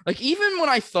really? Like even when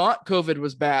I thought COVID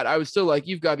was bad, I was still like,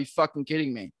 you've got to be fucking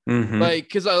kidding me. Like,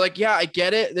 cause I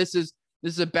get it. This is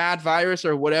a bad virus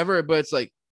or whatever, but it's like,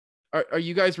 are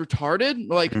you guys retarded?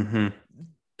 Like,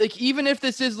 like even if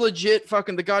this is legit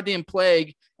fucking the goddamn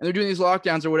plague and they're doing these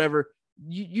lockdowns or whatever,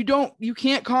 you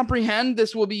can't comprehend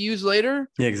this will be used later.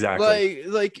 Exactly.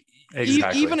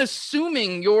 Exactly. Even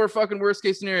assuming your fucking worst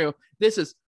case scenario, this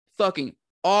is fucking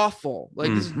awful. Like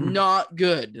this is not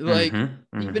good. Like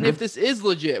even if this is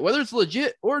legit, whether it's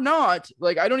legit or not,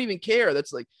 like I don't even care.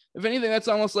 That's like, if anything, that's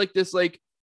almost like this, like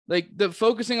the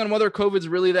focusing on whether COVID's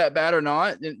really that bad or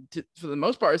not, for the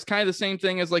most part, it's kind of the same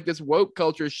thing as like this woke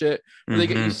culture shit where they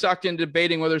get you sucked into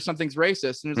debating whether something's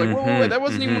racist. And it's like, whoa, that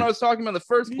wasn't even what I was talking about in the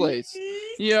first place.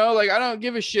 Like I don't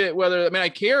give a shit whether, I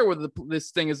care whether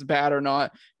this thing is bad or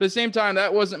not. But at the same time,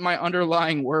 that wasn't my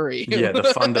underlying worry.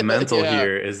 The fundamental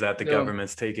here is that the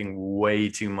government's taking way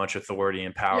too much authority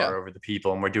and power over the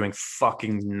people, and we're doing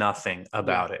fucking nothing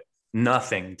about it.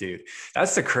 Nothing, dude.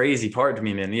 That's the crazy part to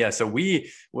me, man. Yeah. So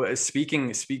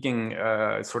speaking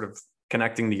sort of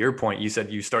connecting to your point, you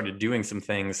said you started doing some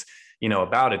things, you know,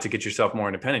 about it to get yourself more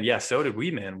independent. Yeah, so did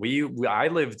we, man. I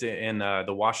lived in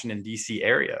the Washington D.C.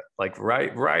 area, like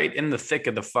right in the thick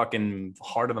of the fucking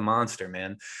heart of the monster,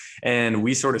 man. And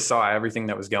we sort of saw everything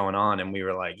that was going on, and we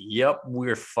were like, "Yep,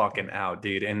 we're fucking out,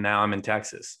 dude." And now I'm in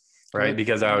Texas, right?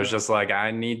 Because I was just like, I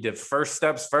need the first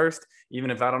steps first, even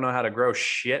if I don't know how to grow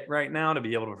shit right now to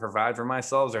be able to provide for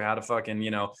myself, or how to fucking, you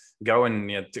know, go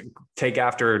and, you know, take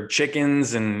after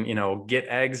chickens and, you know, get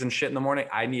eggs and shit in the morning.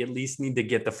 I at least need to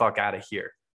get the fuck out of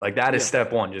here. Like that is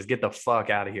step one. Just get the fuck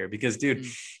out of here. Because dude,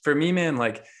 for me, man,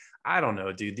 like, I don't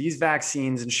know, dude, these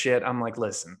vaccines and shit, I'm like,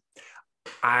 listen,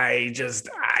 I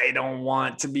don't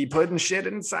want to be putting shit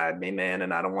inside me, man.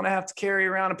 And I don't want to have to carry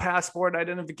around a passport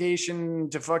identification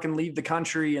to fucking leave the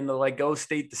country and to like go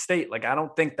state to state. Like, I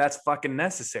don't think that's fucking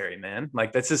necessary, man.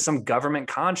 Like, this is some government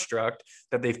construct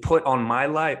that they've put on my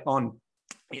life, on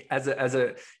as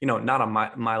a, you know, not on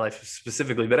my life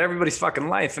specifically, but everybody's fucking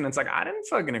life. And it's like, I didn't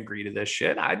fucking agree to this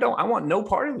shit. I want no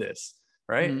part of this.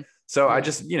 Right. Mm-hmm. So I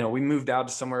just, you know, we moved out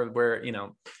to somewhere where, you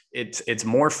know, it's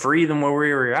more free than where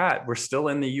we were at. We're still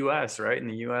in the US, right? And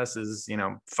the US is, you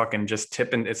know, fucking just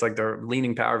tipping. It's like the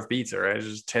leaning power of pizza, right? It's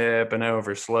just tipping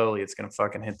over slowly. It's going to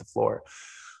fucking hit the floor.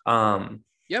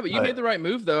 Yeah, but you made the right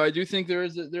move, though. I do think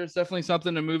there's definitely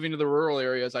something to moving to the rural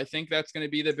areas. I think that's going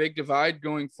to be the big divide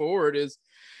going forward, is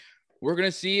we're going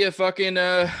to see a fucking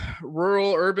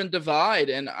rural urban divide.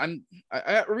 And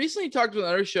I recently talked to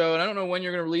another show, and I don't know when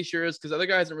you're going to release yours, because the other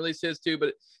guy hasn't released his too,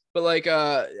 but like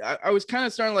I was kind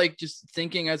of starting like just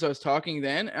thinking as I was talking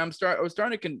then, and I was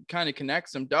starting to kind of connect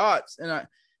some dots.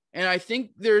 And I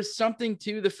think there's something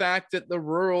to the fact that the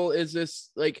rural is this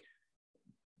like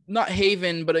not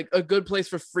haven, but a good place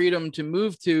for freedom to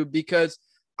move to, because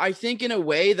I think in a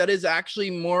way that is actually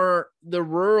more, the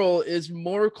rural is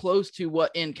more close to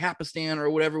what Ancapistan or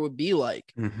whatever would be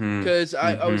like. Because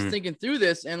I was thinking through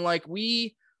this, and like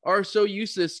we are so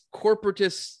used to this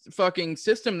corporatist fucking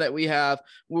system that we have,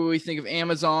 where we think of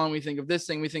Amazon, we think of this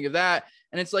thing, we think of that.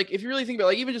 And it's like, if you really think about,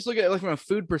 like, even just look at it like from a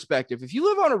food perspective, if you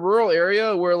live on a rural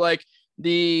area where like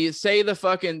the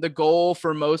goal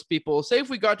for most people, say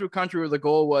if we got to a country where the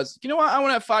goal was, you know what, I want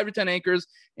to have 5 to 10 acres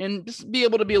and just be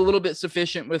able to be a little bit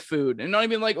sufficient with food, and not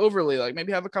even like overly, like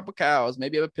maybe have a couple cows,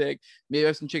 maybe have a pig, maybe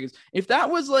have some chickens. If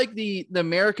that was like the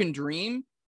American dream,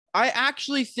 I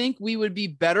actually think we would be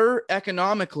better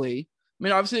economically. I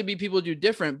mean, obviously it'd be people do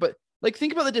different, but like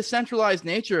think about the decentralized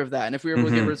nature of that. And if we were able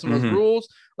to get rid of some of those rules,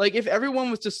 like if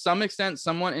everyone was to some extent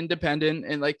somewhat independent,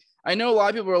 and like, I know a lot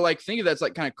of people are like thinking that's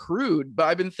like kind of crude, but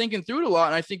I've been thinking through it a lot.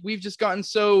 And I think we've just gotten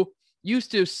so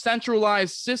used to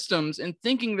centralized systems and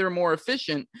thinking they're more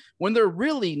efficient when they're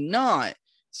really not.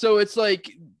 So it's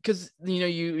like, because, you know,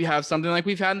 you have something like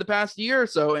we've had in the past year or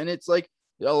so, and it's like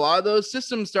a lot of those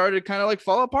systems started to kind of like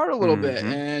fall apart a little bit.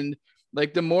 And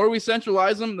like the more we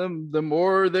centralize them, the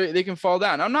more they can fall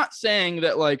down. I'm not saying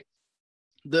that like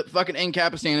the fucking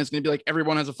Ancapistan is going to be like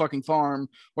everyone has a fucking farm,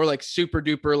 or like super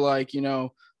duper, like, you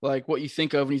know, like what you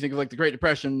think of when you think of like the Great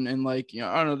Depression and like, you know,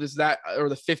 I don't know, this, that, or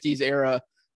the 50s era.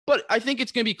 But I think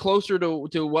it's going to be closer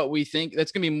to what we think.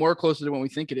 That's going to be more closer to what we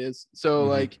think it is. So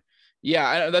like,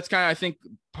 yeah, that's kind of, I think,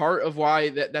 part of why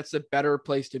that's a better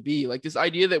place to be. Like this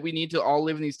idea that we need to all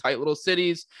live in these tight little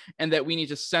cities, and that we need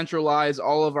to centralize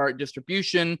all of our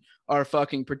distribution, our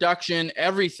fucking production,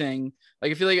 everything.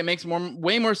 Like I feel like it makes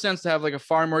way more sense to have like a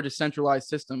far more decentralized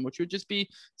system, which would just be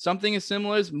something as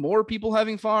similar as more people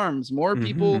having farms, more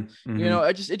people, you know,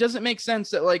 it doesn't make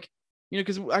sense that like, you know,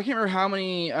 because I can't remember how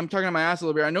many, I'm talking to my ass a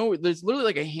little bit. I know there's literally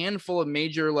like a handful of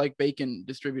major like bacon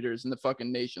distributors in the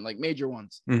fucking nation, like major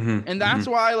ones. And that's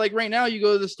why like right now you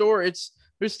go to the store,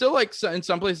 there's still like in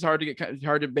some places hard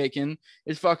to bacon.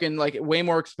 It's fucking like way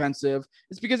more expensive.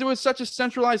 It's because it was such a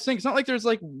centralized thing. It's not like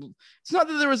it's not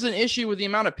that there was an issue with the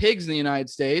amount of pigs in the United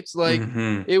States. Like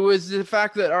it was the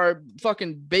fact that our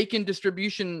fucking bacon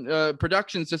distribution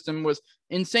production system was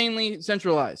insanely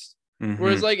centralized.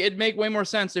 Whereas like it'd make way more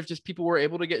sense if just people were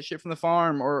able to get shit from the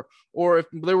farm, or if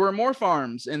there were more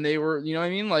farms and they were, you know what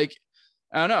I mean? Like,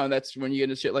 I don't know. That's when you get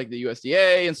into shit like the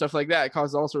USDA and stuff like that. It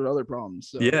causes all sorts of other problems.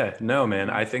 So. Yeah, no,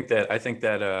 man. I think that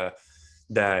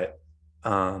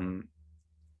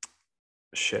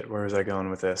shit, where was I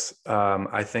going with this?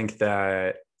 I think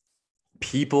that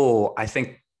I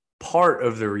think part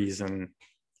of the reason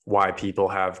why people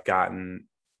have gotten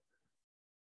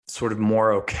sort of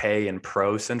more okay and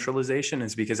pro centralization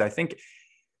is because I think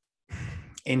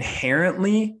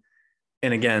inherently,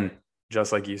 and again,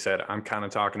 just like you said, I'm kind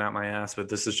of talking out my ass, but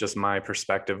this is just my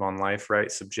perspective on life,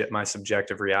 right? My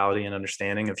subjective reality and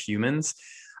understanding of humans.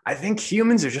 I think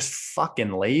humans are just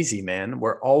fucking lazy, man.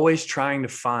 We're always trying to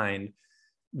find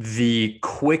the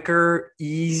quicker,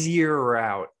 easier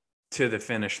route to the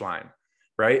finish line,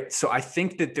 right? So I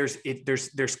think that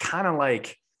there's kind of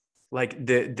like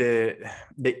the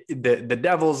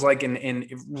devil's like in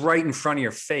right in front of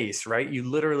your face, right? You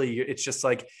literally, it's just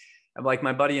like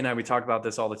my buddy and I, we talk about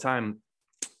this all the time,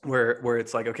 where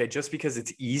it's like, okay, just because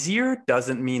it's easier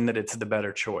doesn't mean that it's the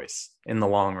better choice in the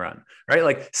long run, right?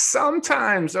 Like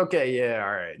sometimes, okay, yeah,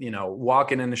 all right,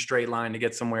 walking in a straight line to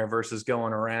get somewhere versus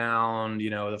going around,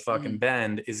 the fucking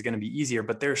bend is going to be easier.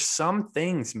 But there's some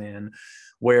things, man,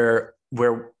 where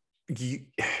you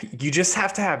just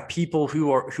have to have people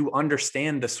who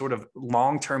understand the sort of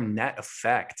long-term net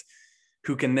effect,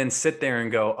 who can then sit there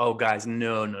and go, oh, guys,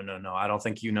 no. I don't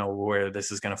think you know where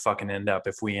this is going to fucking end up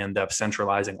if we end up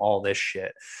centralizing all this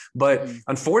shit. But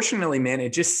unfortunately, man,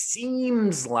 it just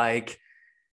seems like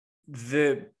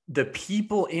the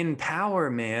people in power,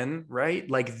 man, right?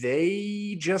 Like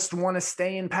they just want to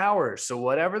stay in power. So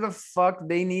whatever the fuck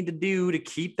they need to do to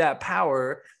keep that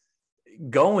power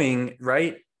going,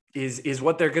 right, is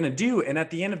what they're going to do. And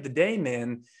at the end of the day,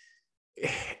 man,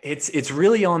 it's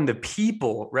really on the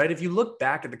people, right? If you look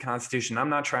back at the Constitution, I'm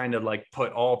not trying to like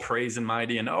put all praise and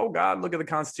mighty and, oh God, look at the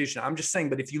Constitution. I'm just saying,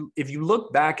 but if you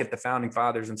look back at the founding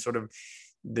fathers and sort of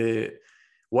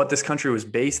what this country was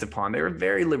based upon, they were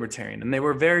very libertarian, and they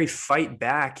were very fight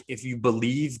back if you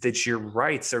believe that your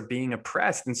rights are being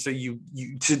oppressed. And so you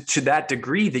to that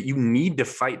degree that you need to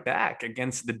fight back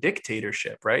against the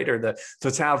dictatorship, right? Or the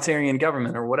totalitarian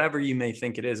government, or whatever you may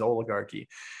think it is, oligarchy.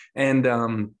 And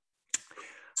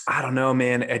I don't know,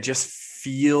 man. It just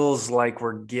feels like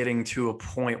we're getting to a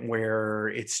point where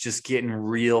it's just getting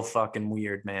real fucking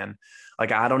weird, man.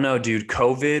 Like, I don't know, dude.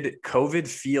 COVID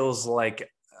feels like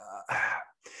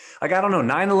I don't know.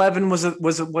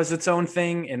 9/11 was its own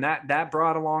thing, and that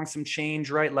brought along some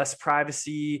change, right? Less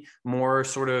privacy, more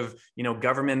sort of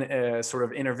government sort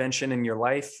of intervention in your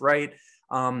life, right?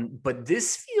 But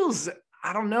this feels,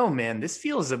 I don't know, man. This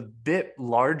feels a bit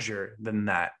larger than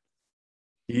that.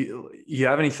 You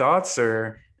have any thoughts?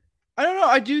 Or I don't know.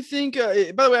 I do think,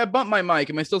 by the way, I bumped my mic.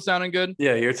 Am I still sounding good?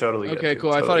 Yeah, you're totally good. Okay,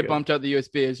 cool. I thought I bumped out the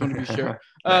USB. I just want to be sure.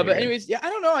 But anyways, yeah, I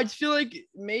don't know. I just feel like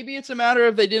maybe it's a matter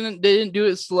of they didn't do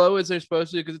it slow as they're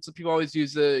supposed to, because it's people always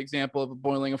use the example of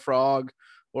boiling a frog,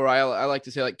 or I like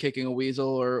to say like kicking a weasel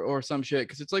or some shit,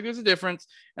 because it's like there's a difference.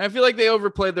 And I feel like they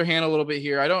overplayed their hand a little bit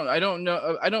here. I don't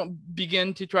know. I don't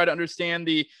begin to try to understand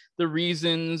the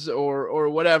reasons or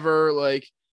whatever, like,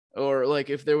 or like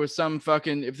if there was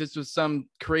if this was some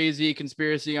crazy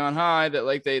conspiracy on high that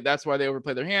like that's why they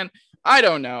overplayed their hand. I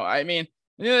don't know. I mean, at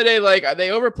the end of the day, like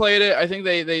they overplayed it. I think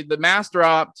the mask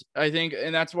dropped, I think.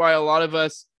 And that's why a lot of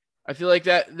us, I feel like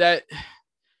that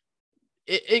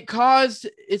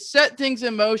it set things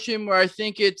in motion where I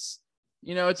think it's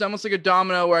almost like a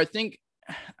domino where I think,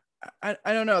 I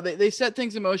don't know. They set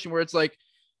things in motion where it's like,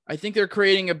 I think they're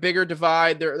creating a bigger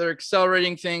divide. They're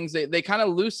accelerating things. They kind of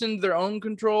loosened their own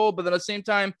control, but at the same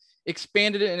time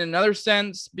expanded it in another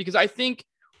sense, because I think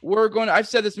I've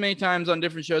said this many times on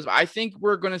different shows, but I think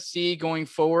we're going to see going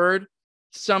forward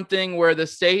something where the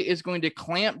state is going to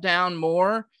clamp down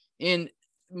more in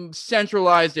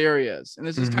centralized areas. And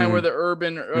this is kind of where the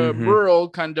urban rural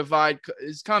kind of divide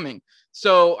is coming.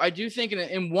 So I do think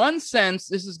in one sense,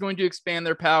 this is going to expand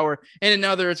their power. And in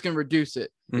another, it's going to reduce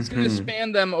it. It's going to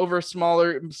span them over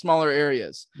smaller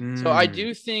areas. So I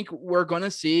do think we're going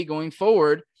to see going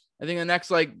forward, I think the next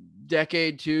like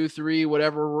decade, 2, 3,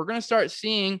 whatever, we're going to start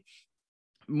seeing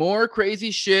more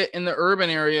crazy shit in the urban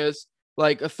areas,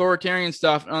 like authoritarian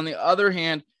stuff. And on the other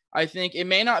hand, I think it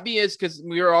may not be as, because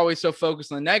we are always so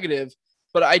focused on the negative,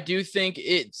 but I do think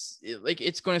it's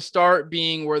going to start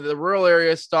being where the rural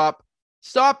areas stop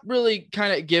really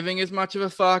kind of giving as much of a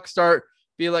fuck, start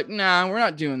be like, nah, we're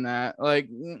not doing that. Like,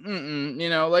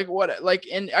 like what, like,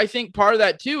 and I think part of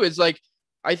that too is like,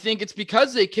 I think it's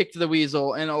because they kicked the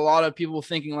weasel, and a lot of people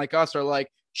thinking like us are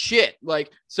like, shit,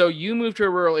 like, so you moved to a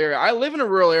rural area. I live in a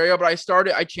rural area, but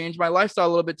I changed my lifestyle a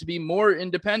little bit to be more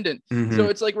independent. So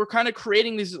it's like we're kind of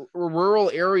creating these rural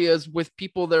areas with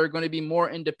people that are going to be more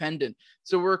independent.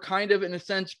 So we're kind of, in a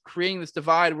sense, creating this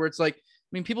divide where it's like,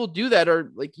 I mean, people do that,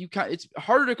 or like it's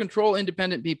harder to control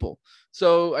independent people.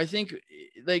 So I think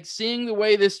like seeing the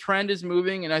way this trend is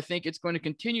moving, and I think it's going to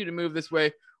continue to move this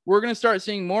way, we're going to start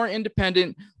seeing more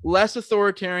independent, less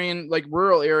authoritarian, like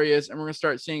rural areas. And we're going to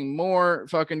start seeing more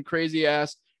fucking crazy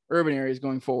ass urban areas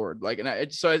going forward. Like,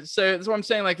 and so that's what I'm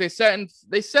saying. Like they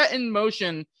set in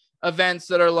motion events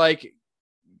that are like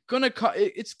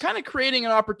it's kind of creating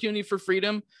an opportunity for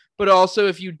freedom, but also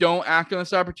if you don't act on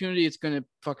this opportunity, it's going to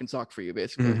fucking suck for you,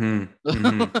 basically.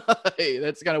 Hey,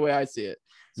 that's the kind of way I see it.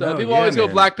 So people always go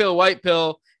black pill, white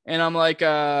pill. And I'm like,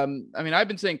 I mean, I've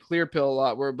been saying clear pill a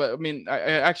lot, but I mean, I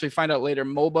actually find out later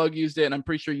Molebug used it, and I'm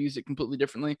pretty sure used it completely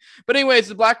differently. But anyways,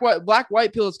 the black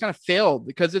white pill has kind of failed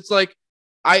because it's like,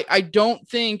 I don't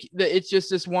think that it's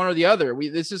just this one or the other.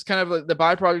 This is kind of like the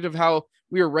byproduct of how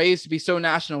we were raised to be so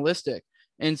nationalistic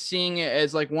and seeing it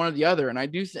as like one or the other. And I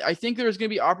think there's going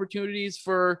to be opportunities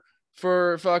for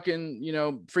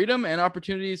fucking, freedom and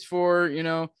opportunities for,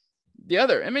 the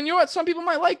other. I mean, you know what? Some people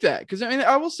might like that because I mean,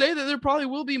 I will say that there probably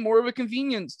will be more of a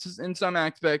convenience in some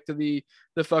aspect to the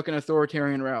fucking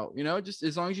authoritarian route. Just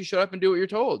as long as you shut up and do what you're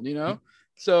told.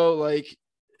 So like,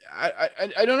 I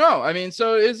don't know. I mean,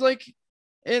 so it's like,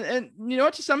 and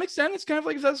to some extent, it's kind of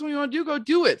like if that's what you want to do, go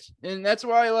do it. And that's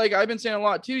why like I've been saying a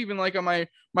lot too. Even like on my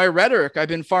rhetoric, I've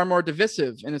been far more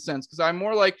divisive in a sense because I'm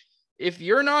more like, if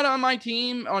you're not on my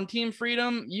team on Team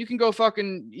Freedom, you can go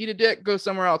fucking eat a dick, go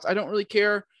somewhere else. I don't really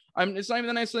care. It's not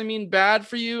even necessarily mean bad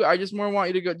for you. I just more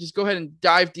want you to go ahead and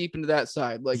dive deep into that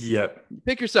side. Like,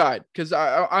 pick your side. Cause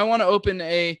I want to open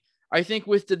I think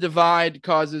with the divide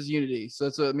causes unity. So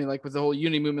that's what I mean, like with the whole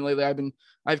unity movement lately,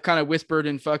 I've kind of whispered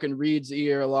in fucking Reed's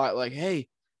ear a lot, like, hey,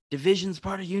 division's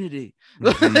part of unity.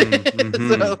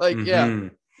 So like, yeah.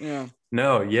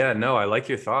 No, I like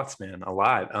your thoughts, man, a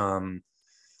lot.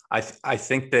 I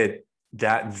think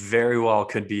that very well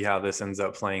could be how this ends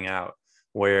up playing out,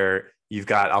 where you've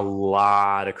got a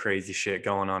lot of crazy shit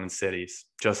going on in cities,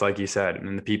 just like you said.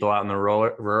 And the people out in the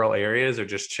rural areas are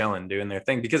just chilling, doing their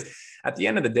thing. Because at the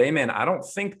end of the day, man, I don't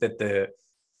think that the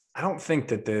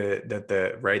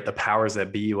right, the powers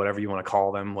that be, whatever you want to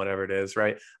call them, whatever it is,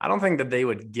 right, I don't think that they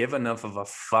would give enough of a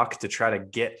fuck to try to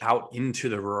get out into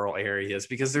the rural areas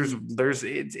because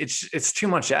it's too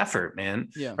much effort, man.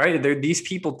 Right, these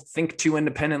people think too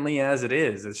independently as it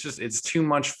is. It's too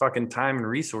much fucking time and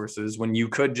resources when you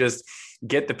could just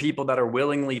get the people that are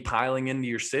willingly piling into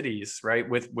your cities, right,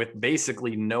 with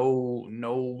basically no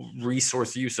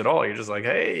resource use at all. You're just like,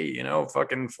 hey,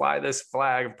 fucking fly this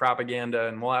flag of propaganda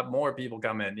and we'll have more people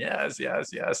come in. Yes,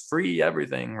 free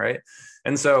everything, right?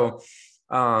 And so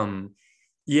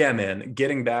yeah, man,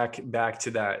 getting back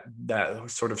to that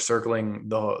sort of circling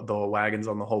the wagons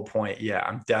on the whole point. Yeah,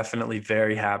 I'm definitely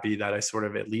very happy that I sort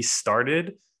of at least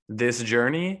started this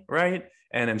journey, right?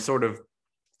 And I'm sort of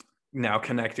now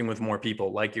connecting with more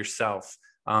people like yourself,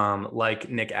 like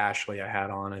Nick Ashley I had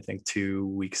on, I think 2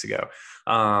 weeks ago.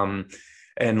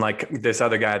 And like this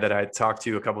other guy that I talked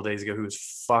to a couple of days ago, who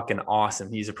was fucking awesome.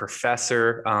 He's a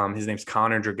professor. His name's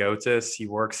Connor Dragotis. He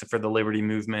works for the Liberty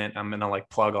Movement. I'm going to like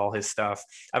plug all his stuff.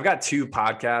 I've got 2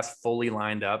 podcasts fully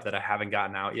lined up that I haven't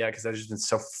gotten out yet because I've just been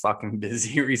so fucking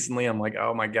busy recently. I'm like,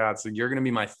 oh my God. So you're going to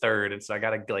be my 3rd. And so I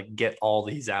got to like get all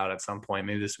these out at some point,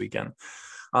 maybe this weekend.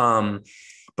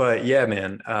 But yeah,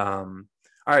 man.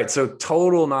 All right. So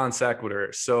total non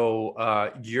sequitur.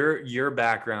 So your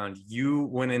background, you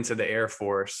went into the Air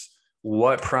Force.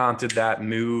 What prompted that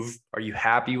move? Are you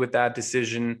happy with that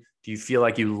decision? Do you feel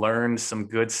like you learned some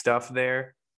good stuff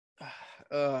there?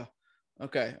 Okay.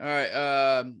 All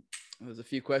right. There's a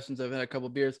few questions. I've had a couple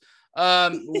beers.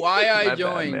 Why I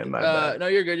joined? No,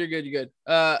 you're good.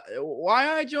 Why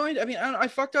I joined? I mean, I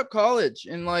fucked up college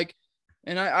and like,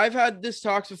 and I've had this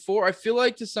talks before. I feel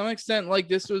like to some extent, like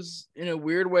this was in a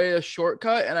weird way a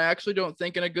shortcut, and I actually don't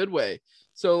think in a good way.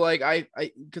 So like I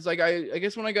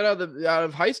guess when I got out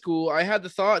of high school, I had the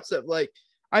thoughts that like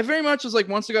I very much was like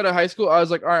once I got out of high school, I was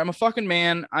like, all right, I'm a fucking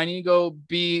man. I need to go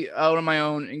be out on my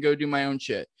own and go do my own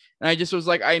shit. And I just was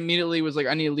like, I immediately was like,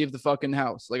 I need to leave the fucking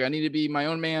house. Like I need to be my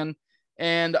own man.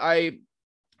 And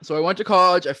so I went to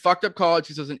college. I fucked up college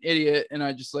because I was an idiot, and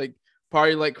I just like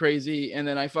partied like crazy. And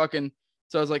then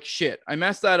so I was like, shit, I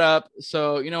messed that up.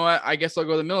 So you know what? I guess I'll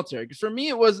go to the military. Because for me,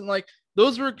 it wasn't like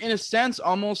those were in a sense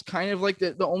almost kind of like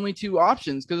the only 2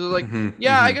 options. Because it was like,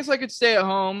 I guess I could stay at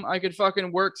home. I could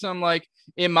fucking work some like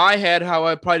in my head how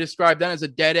I probably described that as a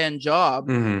dead end job.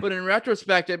 But in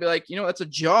retrospect, I'd be like, that's a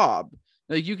job.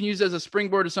 Like you can use it as a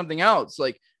springboard to something else.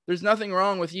 Like there's nothing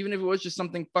wrong with even if it was just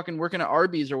something fucking working at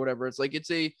Arby's or whatever. It's like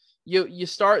you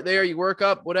start there, you work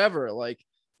up, whatever. Like.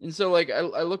 And so like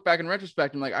I look back in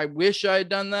retrospect and like I wish I had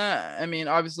done that. I mean,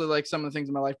 obviously like some of the things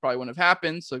in my life probably wouldn't have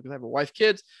happened. So because I have a wife,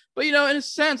 kids, but in a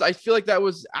sense, I feel like that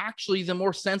was actually the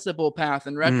more sensible path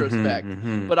in retrospect.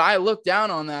 But I look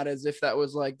down on that as if that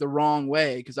was like the wrong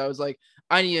way because I was like,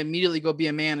 I need to immediately go be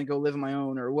a man and go live on my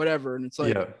own or whatever. And it's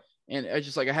like, and I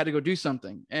just like I had to go do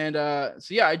something. And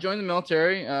so yeah, I joined the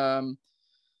military.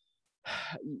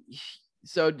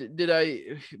 So did I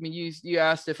mean, you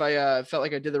asked if I felt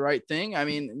like I did the right thing. I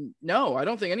mean, no, I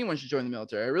don't think anyone should join the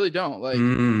military. I really don't. Like,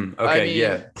 okay.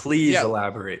 I mean, please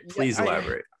elaborate. Please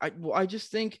elaborate. I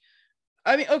just think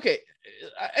I mean, okay,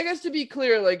 I guess to be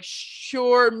clear, like,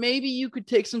 sure, maybe you could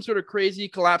take some sort of crazy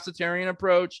collapsitarian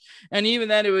approach, and even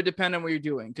then, it would depend on what you're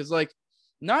doing, because like,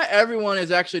 not everyone is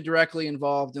actually directly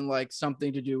involved in like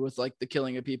something to do with like the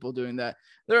killing of people doing that.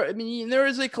 I mean, there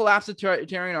is a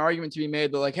collapsitarian argument to be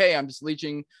made that like, hey, I'm just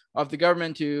leeching off the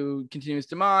government to continue its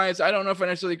demise. I don't know if I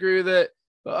necessarily agree with it,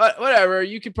 but whatever.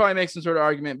 You could probably make some sort of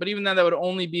argument, but even then, that would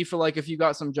only be for like if you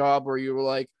got some job where you were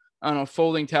like, I don't know,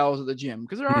 folding towels at the gym,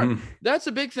 because there are. That's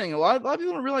a big thing. A lot of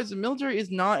people don't realize the military is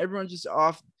not everyone just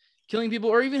off killing people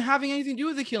or even having anything to do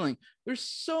with the killing. There's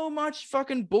so much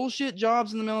fucking bullshit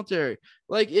jobs in the military.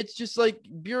 Like, it's just like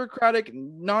bureaucratic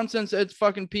nonsense at its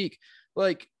fucking peak.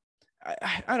 Like,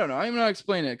 I don't know. I'm not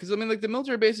explaining it, because I mean, like, the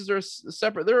military bases are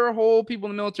separate. There are whole people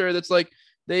in the military that's like,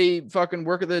 they fucking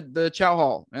work at the chow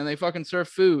hall and they fucking serve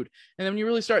food. And then when you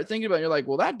really start thinking about it, you're like,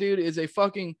 well, that dude is a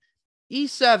fucking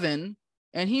E7,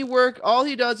 and all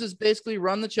he does is basically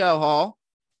run the chow hall,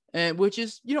 and which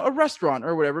is, you know, a restaurant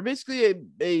or whatever. Basically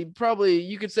a probably,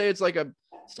 you could say it's like a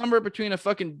somewhere between a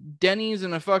fucking Denny's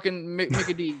and a fucking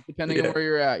McD, depending on where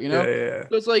you're at, you know? Yeah.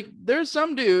 So it's like, there's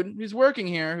some dude who's working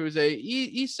here who's a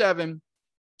E7.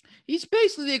 He's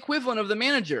basically the equivalent of the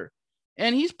manager,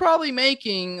 and he's probably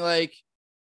making like,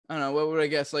 I don't know, what would I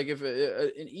guess? Like if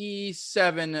an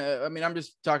E7, I mean, I'm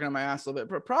just talking on my ass a little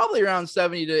bit, but probably around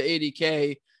 70 to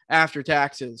 80K after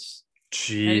taxes.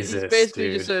 Jesus, and he's basically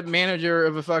dude. just a manager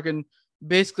of a fucking,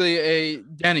 basically a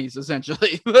Denny's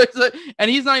essentially. And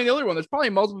he's not even the only one. There's probably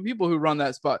multiple people who run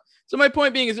that spot. So my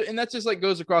point being is, and that's just like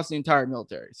goes across the entire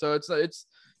military. So it's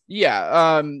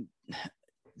yeah.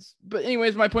 But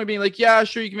anyways, my point being like, yeah,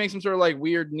 sure, you can make some sort of like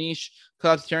weird niche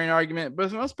collapsitarian argument, but for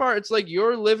the most part, it's like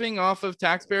you're living off of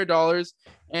taxpayer dollars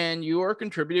and you are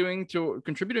contributing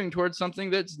towards something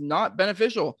that's not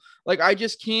beneficial. Like, I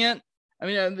just can't. I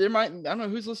mean, I don't know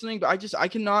who's listening, but I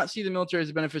cannot see the military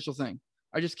as a beneficial thing.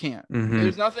 I just can't.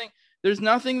 There's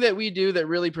nothing that we do that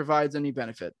really provides any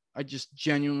benefit. I just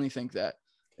genuinely think that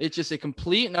it's just a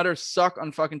complete and utter suck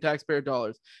on fucking taxpayer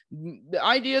dollars. The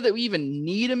idea that we even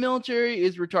need a military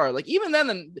is retarded. Like, even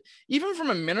then, even from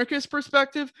a minarchist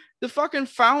perspective, the fucking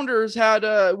founders had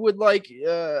I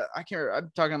can't.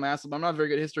 I'm talking on my ass. I'm not a very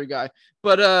good history guy,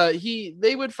 but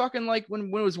they would fucking, like,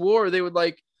 when it was war, they would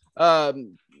like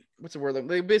what's the word?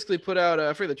 They basically put out,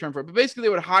 I forget the term for it, but basically they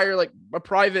would hire like a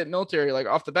private military, like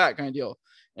off the bat kind of deal.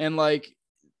 And like,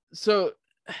 so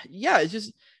yeah, it's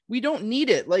just, we don't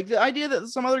need it. Like, the idea that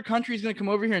some other country is going to come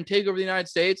over here and take over the United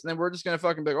States, and then we're just going to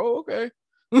fucking be like, oh, okay.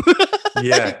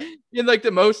 Yeah. In like the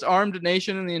most armed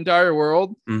nation in the entire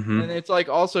world. Mm-hmm. And it's like,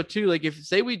 also too, like, if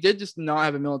say we did just not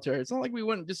have a military, it's not like we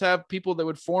wouldn't just have people that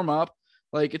would form up.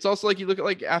 Like, it's also like, you look at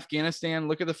like Afghanistan,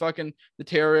 look at the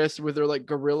terrorists with their like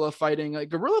guerrilla fighting. Like,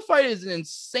 guerrilla fight is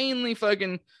insanely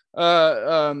fucking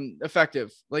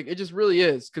effective. Like, it just really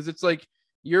is, because it's like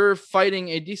you're fighting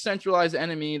a decentralized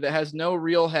enemy that has no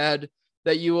real head,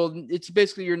 that it's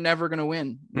basically, you're never going to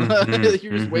win. Mm-hmm.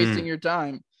 You're just wasting your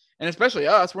time. And especially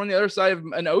us, we're on the other side of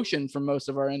an ocean from most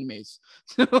of our enemies.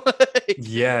 The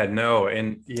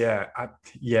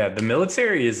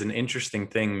military is an interesting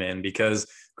thing, man, because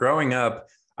growing up,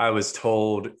 I was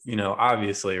told, you know,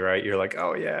 obviously, right, you're like,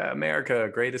 oh yeah, America,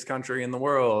 greatest country in the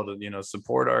world, you know,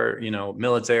 support our, you know,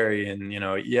 military, and, you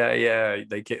know,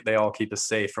 they all keep us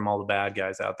safe from all the bad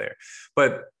guys out there.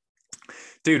 But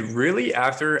dude, really,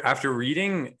 after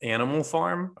reading Animal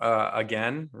Farm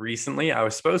again recently, I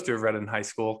was supposed to have read it in high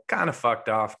school, kind of fucked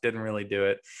off, didn't really do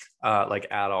it like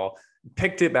at all.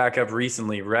 Picked it back up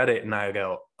recently, read it, and I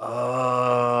go,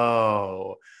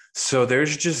 oh, so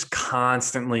there's just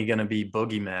constantly going to be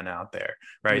boogeymen out there,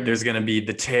 right? Mm-hmm. There's going to be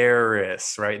the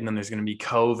terrorists, right? And then there's going to be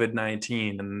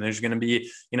COVID-19, and then there's going to be,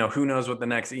 you know, who knows what the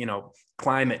next, you know,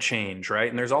 climate change, right?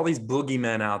 And there's all these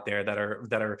boogeymen out there that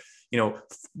are, you know,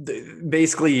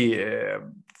 basically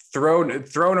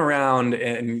thrown around,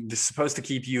 and supposed to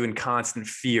keep you in constant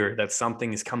fear that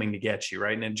something is coming to get you,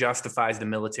 right? And it justifies the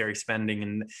military spending,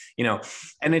 and, you know,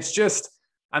 and it's just,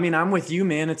 I mean, I'm with you,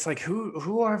 man. It's like,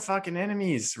 who are fucking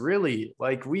enemies, really?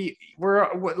 Like,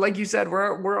 we're like you said,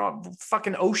 we're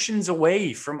fucking oceans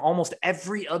away from almost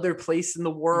every other place in the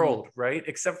world, right?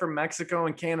 Except for Mexico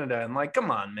and Canada. And like,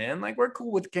 come on, man. Like, we're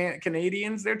cool with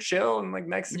Canadians. They're chill. And like,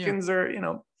 Mexicans are, you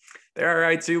know, they're all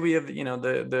right too. We have, you know,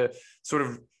 the sort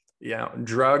of, you know,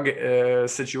 drug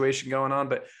situation going on,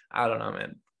 but I don't know,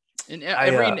 man. And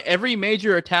every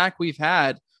major attack we've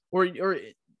had, or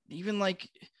even like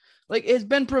it's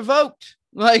been provoked.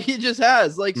 Like it just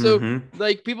has. Like so Mm-hmm.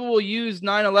 like people will use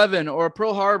 9/11 or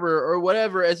Pearl Harbor or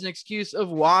whatever as an excuse of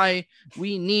why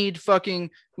we need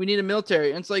a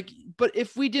military. And it's like, but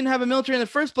if we didn't have a military in the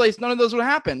first place, none of those would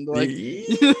have happened. Like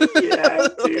Yeah,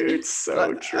 dude,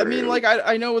 so I mean, true. like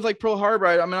I know with like Pearl Harbor,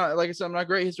 I'm not, like I said, I'm not a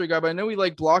great history guy, but I know we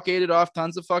like blockaded off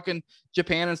tons of fucking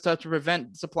Japan and stuff to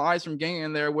prevent supplies from getting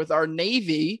in there with our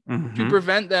navy to Mm-hmm.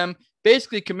 prevent them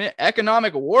basically commit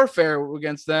economic warfare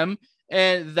against them.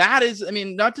 And that is, I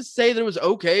mean, not to say that it was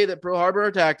okay that Pearl Harbor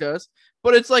attacked us,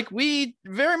 but it's like we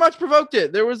very much provoked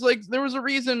it. There was a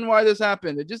reason why this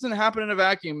happened. It just didn't happen in a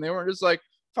vacuum. They weren't just like,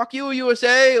 fuck you,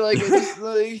 USA. Like, it just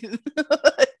like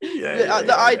the Yeah.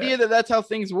 idea that that's how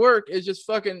things work is just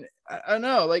fucking, I don't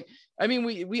know. Like, I mean,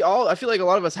 we all, I feel like a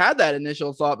lot of us had that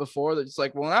initial thought before that it's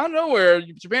like, well, out of nowhere,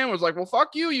 Japan was like, well, fuck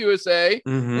you, USA. And it's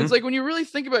Mm-hmm. like, when you really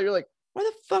think about it, you're like, why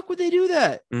the fuck would they do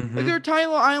that? Like, they're a Mm-hmm. tiny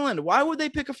little island. Why would they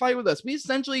pick a fight with us? We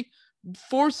essentially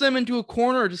forced them into a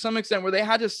corner to some extent where they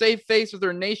had to save face with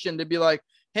their nation to be like,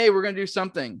 hey, we're going to do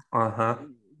something Uh-huh.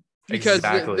 because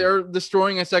Exactly. they're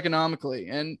destroying us economically.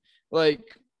 And like,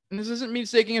 and this isn't me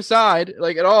taking a side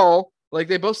like at all. Like,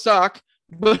 they both suck,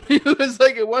 but it was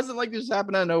like, it wasn't like this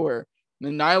happened out of nowhere.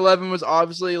 And 9/11 was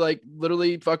obviously like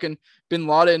literally fucking Bin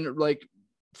Laden, like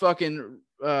fucking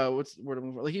what's the word?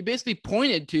 Like, he basically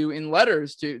pointed to in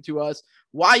letters to us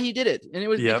why he did it, and it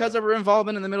was Yep. because of our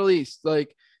involvement in the Middle East.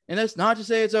 Like, and that's not to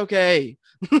say it's okay.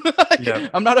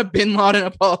 Yep. I'm not a Bin Laden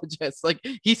apologist. Like,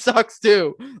 he sucks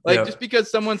too. Like, just Yep.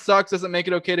 because someone sucks doesn't make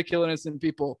it okay to kill innocent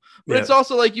people. But it's Yep.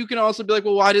 also like, you can also be like,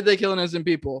 well, why did they kill innocent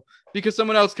people? Because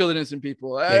someone else killed innocent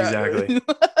people. Exactly. So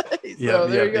Yep.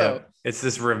 there you Yep. go. Yep. It's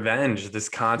this revenge, this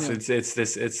Yeah. constant, it's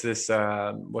this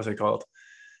what's it called?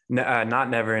 Not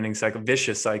never ending cycle,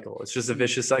 vicious cycle. It's just a Mhm.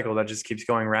 vicious cycle that just keeps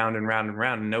going round and round and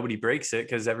round, and nobody breaks it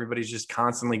because everybody's just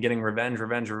constantly getting revenge,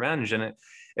 revenge, revenge. And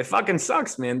it fucking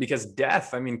sucks, man, because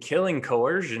death, I mean, killing,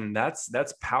 coercion, that's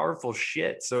powerful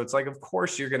shit. So it's like, of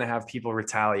course you're gonna have people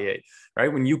retaliate,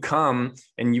 right? When you come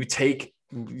and you take,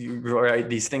 right,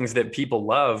 these things that people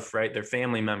love, right? Their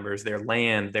family members, their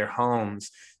land, their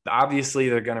homes, obviously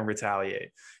they're gonna retaliate.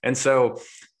 And so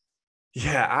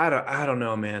yeah, I don't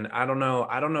know, man. I don't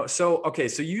know. So, okay,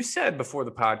 so you said before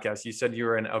the podcast, you said you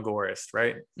were an agorist,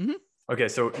 right? Mhm. Okay,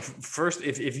 so first,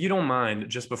 if you don't mind,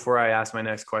 just before I ask my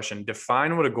next question,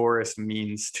 define what agorist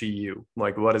means to you.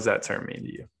 Like, what does that term mean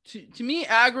to you? To me,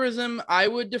 agorism, I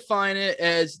would define it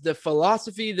as the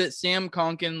philosophy that Sam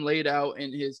Konkin laid out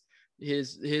in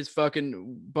his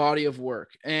fucking body of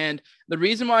work. And the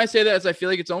reason why I say that is I feel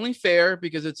like it's only fair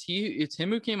because it's him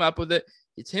who came up with it.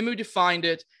 It's him who defined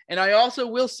it. And I also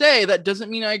will say that doesn't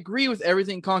mean I agree with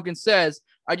everything Konkin says.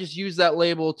 I just use that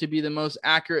label to be the most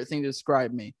accurate thing to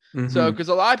describe me. So, Mm-hmm. because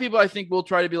a lot of people I think will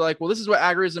try to be like, well, this is what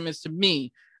agorism is to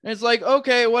me. And it's like,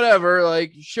 okay, whatever.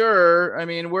 Like, sure. I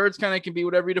mean, words kind of can be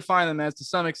whatever you define them as to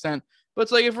some extent. But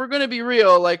it's like, if we're going to be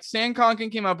real, like Sam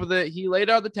Konkin came up with it. He laid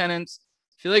out the tenets.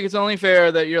 I feel like it's only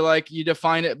fair that you're like, you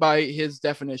define it by his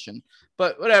definition.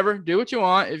 But whatever, do what you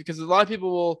want. Because a lot of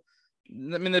people will,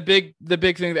 I mean, the big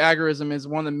thing with agorism is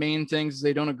one of the main things is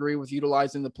they don't agree with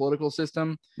utilizing the political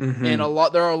system. And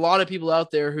Mm-hmm. there are a lot of people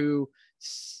out there who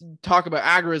talk about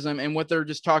agorism, and what they're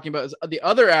just talking about is the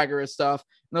other agorist stuff.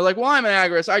 And they're like, well, I'm an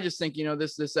agorist. I just think,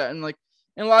 this, that. And like,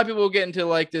 and a lot of people will get into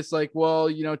like this, like,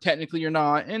 well, technically you're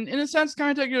not. And in a sense,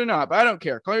 kind of technically you're not, but I don't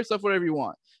care. Call yourself whatever you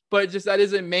want. But just that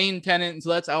is a main tenet. And so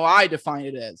that's how I define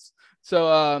it as.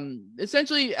 So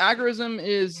essentially, agorism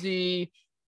is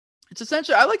it's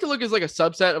essentially, I like to look as like a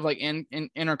subset of like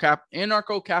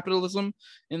anarcho-capitalism.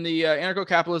 And the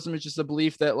anarcho-capitalism is just a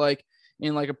belief that like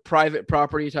in like a private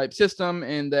property type system,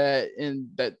 and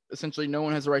that essentially no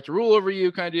one has the right to rule over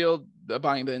you, kind of deal,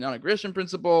 abiding by the non-aggression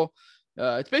principle.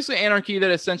 It's basically anarchy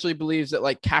that essentially believes that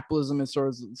like capitalism is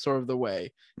sort of the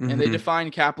way, and they Mm-hmm.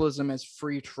 define capitalism as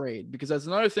free trade, because that's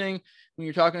another thing. When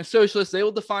you're talking to socialists, they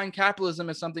will define capitalism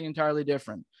as something entirely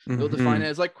different. They'll define it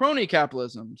Mm-hmm. as like crony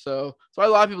capitalism. So a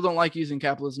lot of people don't like using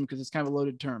capitalism because it's kind of a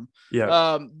loaded term.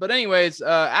 Yeah. But anyways,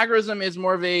 agorism is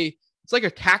more of it's like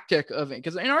a tactic of it,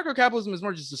 because anarcho-capitalism is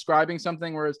more just describing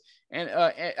something, whereas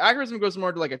agorism goes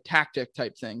more to like a tactic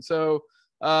type thing. So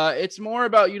it's more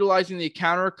about utilizing the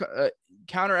counter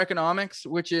economics,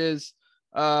 which is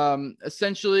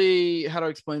essentially, how do I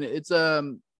explain it? It's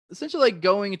essentially like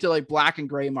going into like black and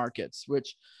gray markets,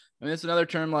 which, I mean, it's another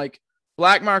term. Like,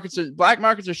 black markets are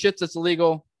shits that's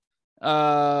illegal.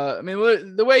 I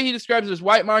mean, the way he describes it, there's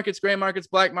white markets, gray markets,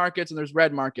 black markets, and there's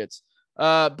red markets.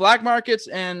 Black markets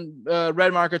and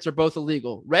red markets are both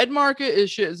illegal. Red market is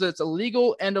shit that's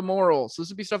illegal and immoral. So this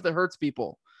would be stuff that hurts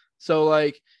people. So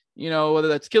like, whether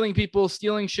that's killing people,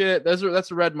 stealing shit,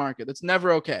 that's a red market. That's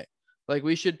never okay. Like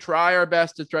we should try our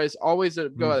best to try to always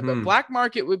go at it. But Mhm. black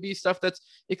market would be stuff that's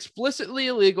explicitly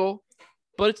illegal,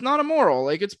 but it's not immoral.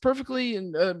 Like it's perfectly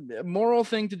a moral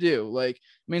thing to do. Like,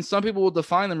 I mean, some people will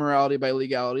define the morality by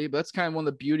legality, but that's kind of one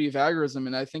of the beauty of agorism.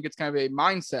 And I think it's kind of a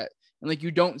mindset. And like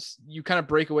you kind of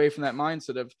break away from that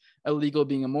mindset of illegal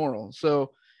being immoral.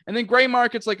 So, and then gray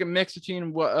market's like a mix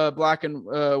between black and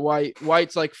white.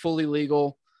 White's like fully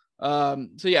legal. So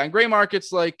yeah, and gray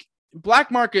market's like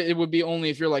black market. It would be only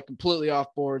if you're like completely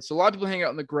off board. So a lot of people hang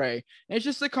out in the gray. And it's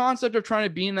just the concept of trying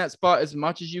to be in that spot as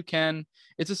much as you can.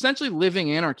 It's essentially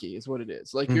living anarchy is what it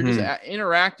is. Like you're just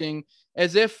interacting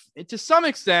as if, to some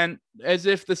extent, as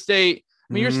if the state,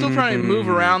 I mean, you're still trying to move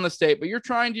around the state, but you're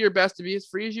trying to your best to be as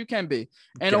free as you can be.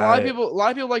 And a lot of people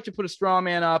like to put a straw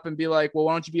man up and be like, well,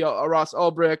 why don't you be a Ross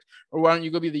Ulbricht, or why don't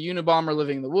you go be the Unabomber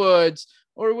living in the woods,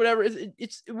 or whatever.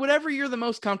 It's whatever you're the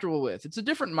most comfortable with. It's a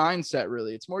different mindset,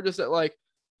 really. It's more just that, like,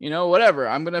 you know, whatever,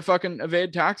 I'm going to fucking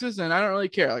evade taxes and I don't really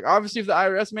care. Like, obviously, if the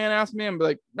IRS man asked me, I'm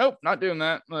like, nope, not doing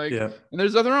that. Like, and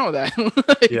there's nothing wrong with that.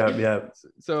 Like, yeah.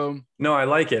 So, no, I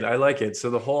like it.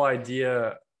 So the whole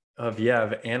idea of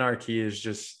anarchy is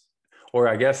just, or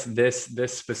I guess this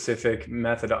specific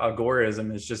method of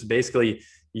agorism is just basically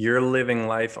you're living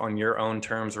life on your own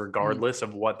terms, regardless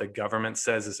of what the government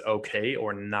says is okay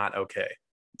or not okay.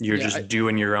 You're just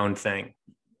doing your own thing.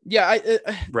 Yeah,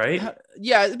 right.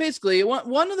 Yeah, basically,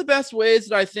 one of the best ways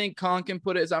that I think Khan can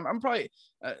put it is, I'm probably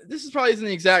this is probably isn't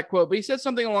the exact quote, but he said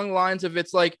something along the lines of,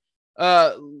 it's like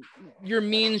your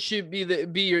means should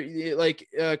be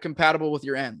compatible with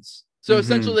your ends. So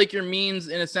essentially, like, your means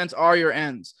in a sense are your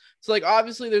ends. So like,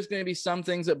 obviously there's going to be some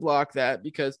things that block that,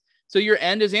 because so your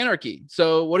end is anarchy.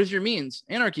 So what is your means?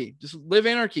 Anarchy. Just live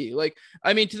anarchy. Like,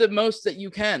 I mean, to the most that you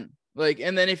can. Like,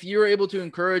 and then if you're able to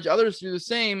encourage others to do the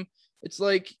same, it's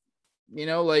like, you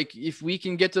know, like if we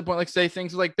can get to the point, like say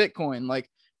things like Bitcoin, like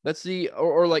that's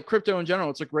or like crypto in general,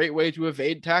 it's a great way to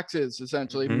evade taxes,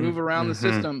 essentially move around the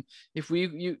system. If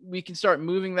we can start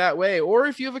moving that way, or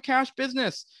if you have a cash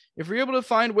business, if we're able to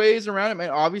find ways around it, man,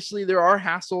 obviously there are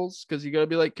hassles, because you got to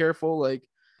be like careful, like,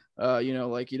 you know,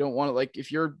 like you don't want to, like,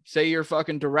 if you're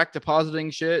fucking direct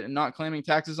depositing shit and not claiming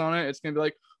taxes on it, it's going to be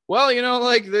like, well, you know,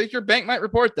 like your bank might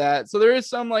report that. So there is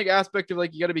some like aspect of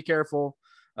like, you got to be careful.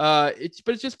 But it's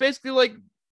just basically like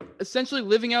essentially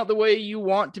living out the way you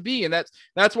want to be. And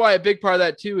that's why a big part of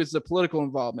that too is the political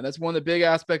involvement. That's one of the big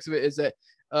aspects of it, is that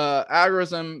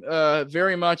agorism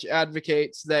very much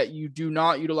advocates that you do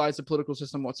not utilize the political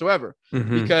system whatsoever,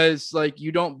 because like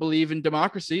you don't believe in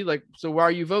democracy. Like,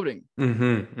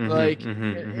 and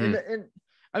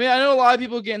I mean, I know a lot of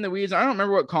people get in the weeds. I don't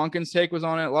remember what Konkin's take was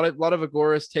on it. A lot of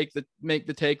agorists make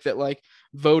the take that like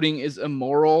voting is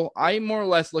immoral. I more or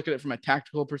less look at it from a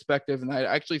tactical perspective, and I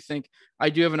actually think I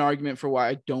do have an argument for why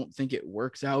I don't think it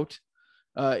works out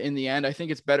in the end. I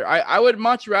think it's better. I would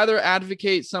much rather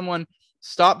advocate someone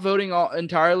stop voting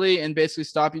entirely and basically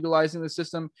stop utilizing the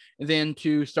system than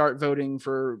to start voting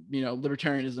for, you know,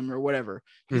 libertarianism or whatever.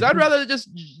 Because I'd rather just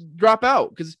drop out.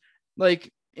 Because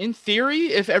like, in theory,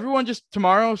 if everyone just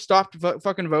tomorrow stopped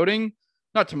fucking voting,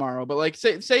 not tomorrow, but like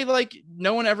say like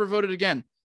no one ever voted again,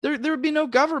 there would be no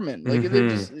government. Like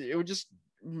it would just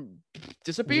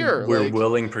disappear. We're like,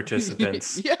 willing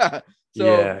participants. Yeah.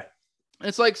 So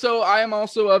it's like, so I am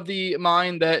also of the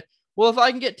mind that, well, if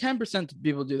I can get 10% of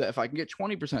people do that, if I can get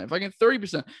 20%, if I can get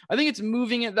 30%, I think it's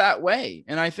moving it that way.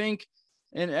 And I think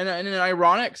in an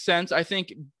ironic sense, I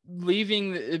think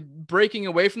breaking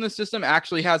away from the system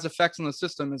actually has effects on the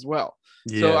system as well.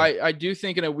 Yeah. So I do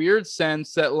think in a weird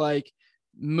sense that like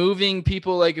moving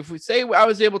people, like if we say I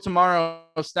was able tomorrow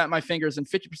snap my fingers and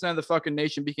 50% of the fucking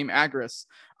nation became agorists,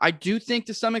 I do think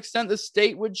to some extent the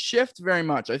state would shift very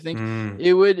much. I think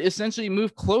it would essentially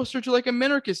move closer to like a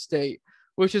minarchist state,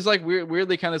 which is like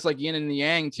weirdly kind of like yin and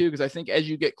yang too. Because I think as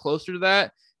you get closer to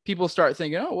that, people start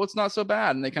thinking, oh, well, it's not so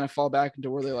bad. And they kind of fall back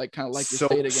into where they like kind of like the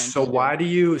state again. So why do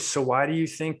you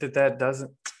think that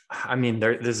doesn't, I mean,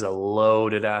 this is a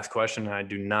loaded ass question, and I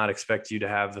do not expect you to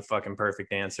have the fucking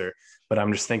perfect answer, but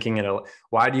I'm just thinking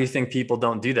why do you think people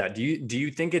don't do that? Do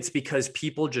you think it's because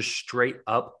people just straight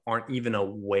up aren't even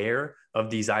aware of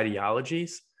these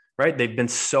ideologies? Right? They've been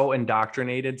so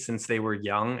indoctrinated since they were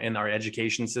young, and our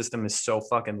education system is so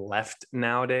fucking left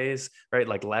nowadays, right?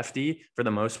 Like lefty for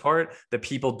the most part, that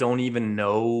people don't even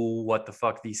know what the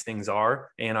fuck these things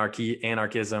are.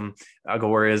 Anarchism,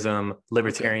 agorism,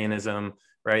 libertarianism,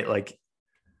 right? Like,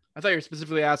 I thought you were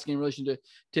specifically asking in relation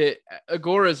to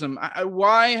agorism.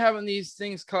 Why haven't these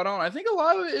things caught on? I think a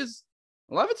lot of it's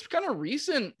kind of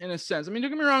recent in a sense. I mean,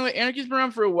 don't get me wrong, like anarchy's been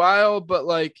around for a while, but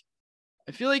like,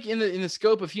 I feel like in the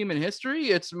scope of human history,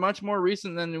 it's much more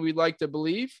recent than we'd like to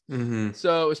believe.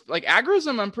 So it's like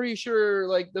agorism. I'm pretty sure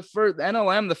like the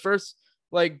NLM, the first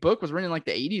like book was written in like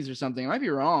the 80s or something. I might be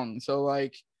wrong. So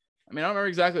like, I mean, I don't remember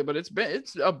exactly, but it's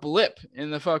a blip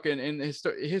in the fucking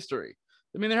history.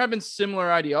 I mean, there have been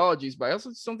similar ideologies, but I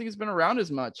also don't think it's been around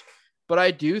as much. But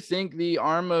I do think the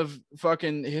arm of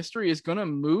fucking history is going to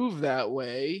move that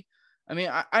way. I mean,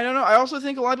 I don't know. I also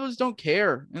think a lot of people just don't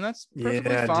care, and that's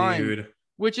perfectly fine. Dude.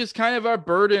 Which is kind of our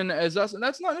burden as us, and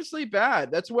that's not necessarily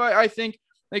bad. That's why I think,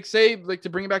 like, say, like to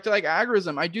bring it back to like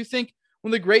agorism, I do think one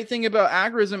of the great thing about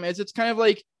agorism is it's kind of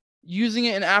like using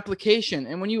it in application,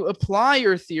 and when you apply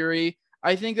your theory,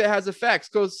 I think that has effects.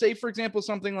 So, say for example,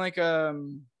 something like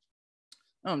I'm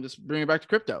just bringing it back to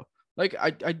crypto. Like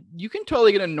you can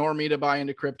totally get a normie to buy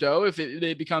into crypto if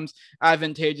it becomes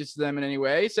advantageous to them in any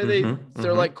way. So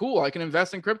they're like, cool, I can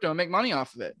invest in crypto and make money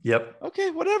off of it. Yep.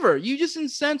 Okay, whatever. You just you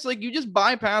just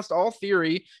bypassed all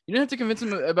theory. You didn't have to convince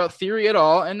them about theory at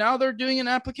all. And now they're doing an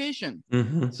application.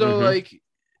 Like,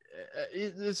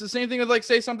 it's the same thing with like,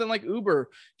 say something like Uber.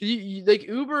 Like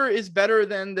Uber is better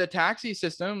than the taxi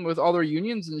system with all their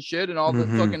unions and shit and all the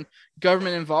fucking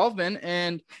government involvement.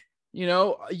 And you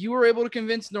know, you were able to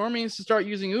convince normies to start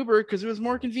using Uber because it was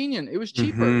more convenient. It was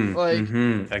cheaper.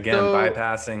 Again,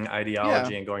 bypassing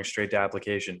ideology and going straight to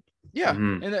application. Yeah.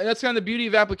 And that's kind of the beauty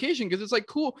of application, because it's like,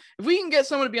 cool. If we can get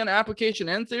someone to be on application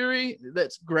and theory,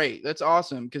 that's great. That's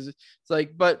awesome. Because it's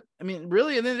like, but I mean,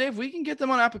 really, at the end of the day, if we can get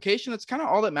them on application, that's kind of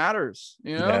all that matters,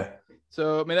 you know? Yeah.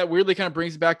 So, I mean, that weirdly kind of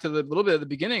brings back to the little bit at the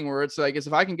beginning where it's like,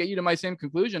 if I can get you to my same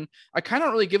conclusion, I kind of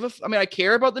don't really give I mean, I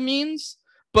care about the means.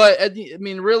 But I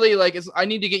mean, really, like, I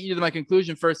need to get you to my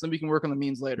conclusion first, then we can work on the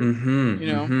means later. I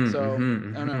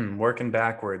don't know. Working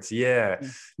backwards. Yeah.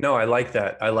 No, I like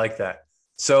that.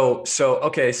 So,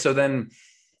 okay. So then,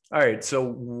 all right. So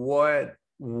why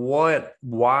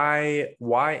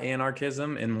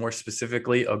anarchism, and more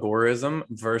specifically agorism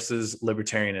versus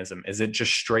libertarianism? Is it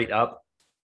just straight up,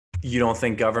 you don't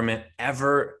think government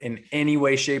ever in any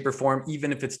way, shape, or form,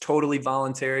 even if it's totally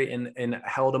voluntary and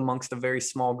held amongst a very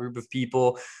small group of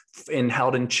people and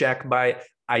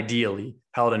ideally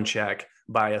held in check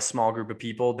by a small group of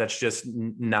people, that's just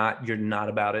you're not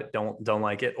about it, don't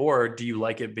like it? Or do you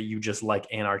like it, but you just like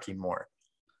anarchy more?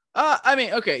 I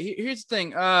mean, okay, here's the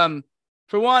thing.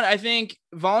 For one, I think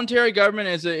voluntary government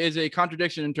is a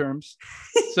contradiction in terms.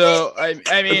 So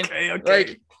I mean,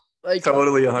 okay. Like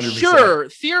totally 100%. Sure,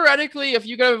 theoretically, if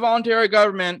you got a voluntary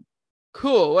government,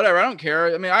 cool, whatever. I don't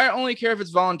care. I mean, I only care if it's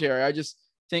voluntary. I just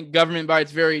think government by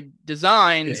its very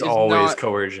design is always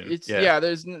coercion.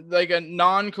 There's like a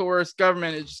non-coerced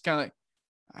government. It's just kind of like,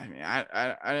 I mean,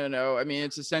 I don't know. I mean,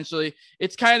 it's essentially,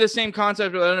 it's kind of the same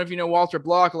concept. I don't know if you know Walter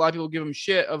Block. A lot of people give him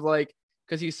shit of like,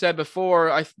 because he said before,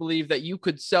 I believe that you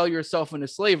could sell yourself into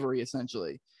slavery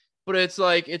essentially. But it's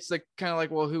like kind of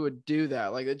like, well, who would do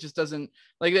that? Like, it just doesn't,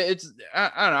 like, it's, I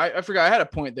don't know. I forgot I had a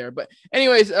point there. But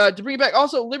anyways, to bring it back,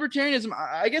 also libertarianism,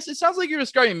 I guess it sounds like you're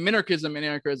describing minarchism and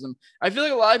anarchism. I feel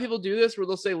like a lot of people do this where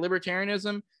they'll say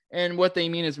libertarianism and what they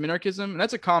mean is minarchism. And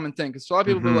that's a common thing, because a lot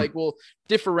of people will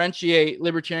differentiate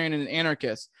libertarian and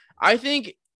anarchist. I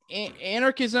think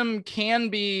anarchism can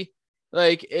be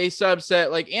like a subset,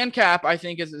 like ANCAP, I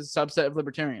think is a subset of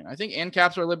libertarian. I think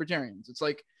ANCAPs are libertarians. It's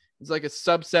like a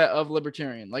subset of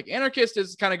libertarian. Like anarchist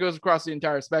is kind of goes across the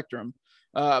entire spectrum,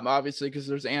 obviously, because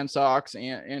there's ANSOCs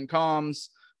and comms.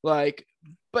 Like,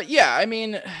 but yeah, I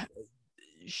mean,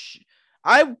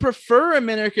 I prefer a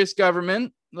minarchist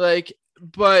government. Like,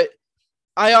 but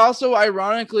I also,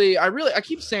 ironically, I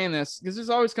keep saying this because this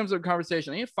always comes to a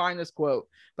conversation. I need to find this quote,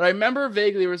 but I remember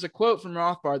vaguely there was a quote from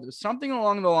Rothbard. There was something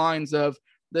along the lines of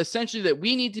essentially that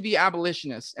we need to be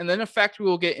abolitionists, and then in effect we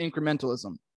will get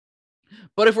incrementalism.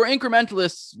 But if we're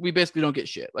incrementalists, we basically don't get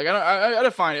shit. Like, I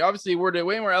gotta find it. Obviously, worded it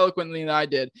way more eloquently than I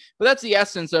did, but that's the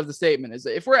essence of the statement: is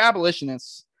that if we're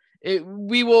abolitionists,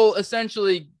 we will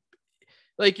essentially,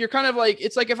 like, you're kind of like,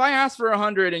 it's like if I ask for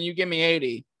 100 and you give me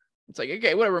 80, it's like,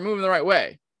 okay, whatever, we're moving the right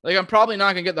way. Like, I'm probably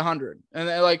not gonna get the 100, and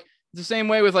like it's the same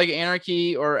way with like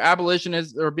anarchy or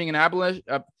abolitionist or being an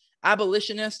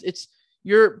abolitionist. It's,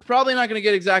 you're probably not gonna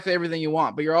get exactly everything you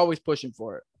want, but you're always pushing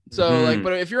for it. So like,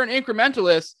 but if you're an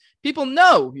incrementalist, people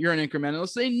know you're an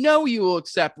incrementalist. They know you will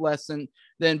accept less than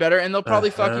better, and they'll probably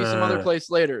fuck you some other place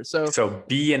later. So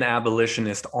be an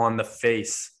abolitionist on the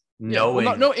face, knowing.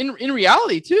 Yeah, well, no, in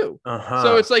reality too.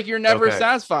 So it's like you're never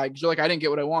satisfied because you're like, I didn't get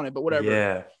what I wanted, but whatever.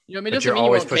 Yeah. You know what I mean? But you're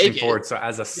always pushing forward. So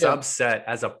as a subset,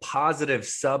 as a positive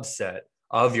subset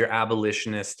of your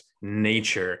abolitionist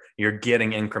nature, you're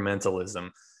getting incrementalism.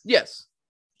 Yes.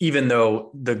 even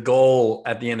though the goal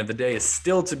at the end of the day is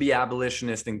still to be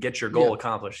abolitionist and get your goal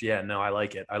accomplished. Yeah, no, I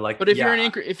like it. I like. But if you're an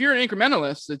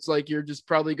incrementalist, it's like you're just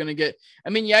probably going to get. I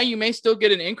mean, yeah, you may still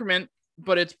get an increment,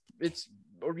 but it's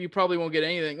or you probably won't get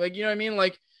anything. Like, you know what I mean?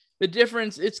 Like the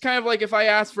difference. It's kind of like if I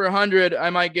ask for 100, I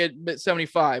might get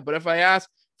 75, but if I ask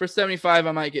for 75,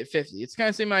 I might get 50. It's kind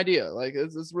of the same idea. Like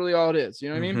it's really all it is. You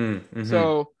know what I mean? Mm-hmm.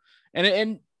 So,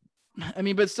 and I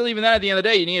mean, but still, even that, at the end of the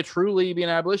day, you need to truly be an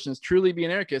abolitionist, truly be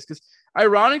an anarchist. Because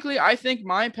ironically, I think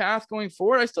my path going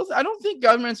forward, I don't think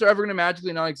governments are ever going to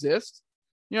magically not exist.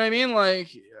 You know what I mean? Like,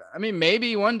 I mean,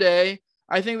 maybe one day,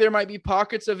 I think there might be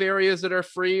pockets of areas that are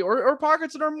free or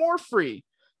pockets that are more free.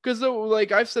 Because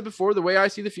like I've said before, the way I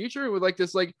see the future with like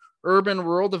this like urban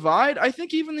rural divide, I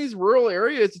think even these rural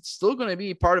areas, it's still going to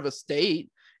be part of a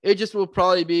state. It just will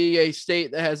probably be a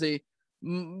state that has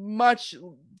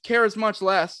cares much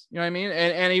less, you know what I mean?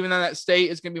 And even then that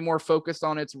state is going to be more focused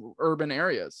on its urban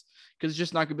areas because it's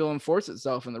just not going to be able to enforce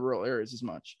itself in the rural areas as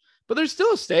much. But there's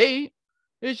still a state.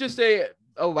 It's just a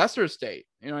lesser state.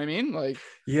 You know what I mean? Like,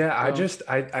 yeah, so.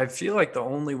 I feel like the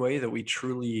only way that we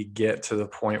truly get to the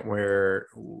point where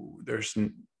there's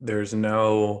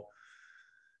no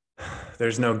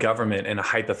government in a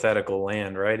hypothetical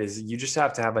land, right, is you just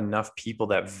have to have enough people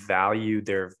that value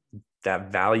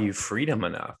freedom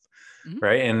enough. Mm-hmm.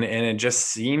 Right. And it just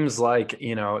seems like,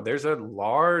 you know, there's a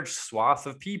large swath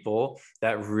of people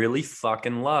that really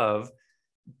fucking love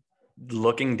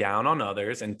looking down on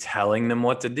others and telling them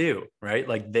what to do. Right.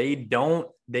 Like they don't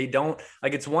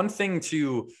like, it's one thing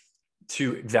to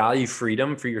value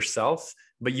freedom for yourself,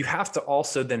 but you have to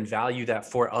also then value that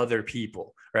for other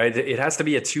people. Right. It has to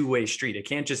be a two-way street. It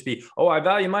can't just be, oh, I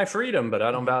value my freedom, but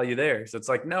I don't value theirs. So it's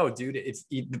like, no, dude, it's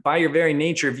by your very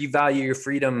nature, if you value your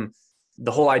freedom,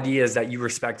 the whole idea is that you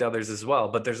respect others as well.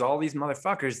 But there's all these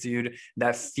motherfuckers, dude,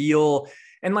 that feel,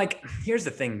 and like, here's the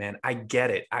thing, man, I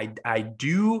get it. I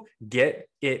do get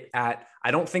it I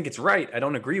don't think it's right. I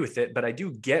don't agree with it, but I do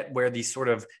get where this sort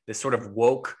of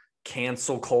woke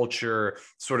cancel culture,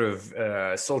 sort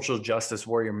of social justice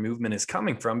warrior movement is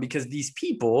coming from, because these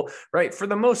people, right, for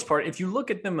the most part, if you look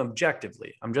at them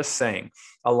objectively, I'm just saying,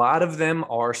 a lot of them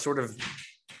are sort of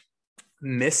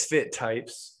misfit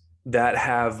types that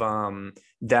have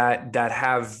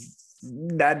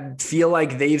that feel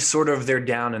like they're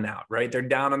down and out, right? They're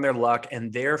down on their luck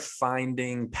and they're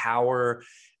finding power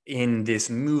in this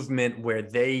movement where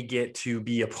they get to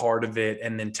be a part of it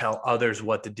and then tell others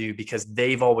what to do because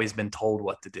they've always been told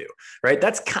what to do, right?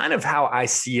 That's kind of how I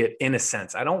see it in a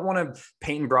sense. I don't want to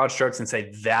paint in broad strokes and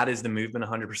say that is the movement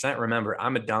 100%. Remember,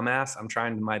 I'm a dumbass. I'm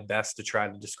trying my best to try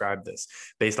to describe this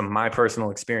based on my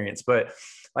personal experience, but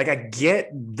like, I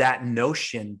get that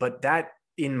notion, but that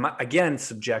in my, again,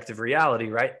 subjective reality,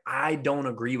 right? I don't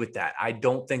agree with that. I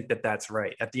don't think that that's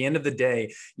right. At the end of the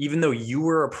day, even though you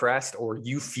were oppressed or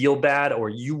you feel bad or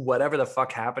whatever the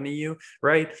fuck happened to you,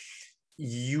 right?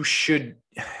 You should,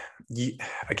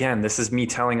 again, this is me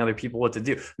telling other people what to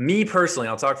do. Me personally,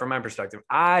 I'll talk from my perspective.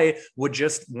 I would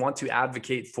just want to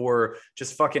advocate for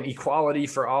just fucking equality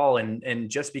for all. And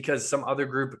just because some other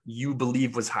group you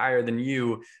believe was higher than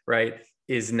you, right,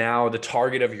 is now the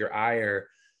target of your ire.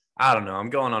 I don't know. I'm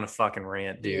going on a fucking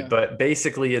rant, dude. Yeah. But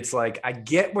basically it's like, I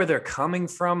get where they're coming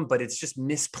from, but it's just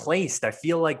misplaced. I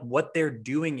feel like what they're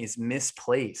doing is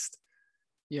misplaced.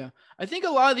 Yeah. I think a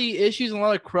lot of the issues and a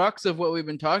lot of crux of what we've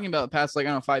been talking about the past, like, I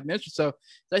don't know, 5 minutes or so,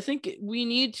 I think we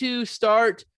need to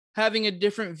start having a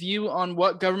different view on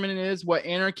what government is, what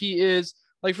anarchy is.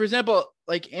 Like, for example,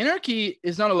 like anarchy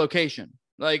is not a location.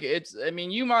 Like it's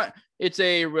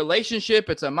a relationship,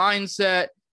 it's a mindset,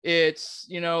 it's,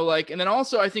 you know, like, and then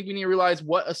also I think we need to realize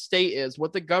what a state is,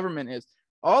 what the government is,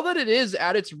 all that it is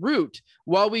at its root.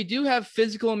 While we do have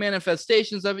physical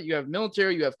manifestations of it, you have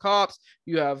military, you have cops,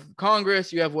 you have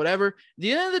Congress, you have whatever. At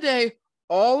the end of the day,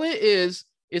 all it is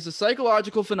a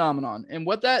psychological phenomenon. And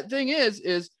what that thing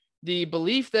is the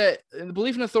belief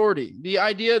in authority, the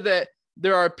idea that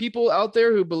there are people out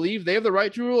there who believe they have the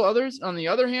right to rule others. On the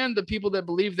other hand, the people that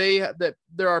believe that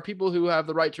there are people who have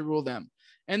the right to rule them.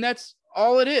 And that's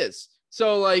all it is.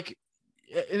 So like,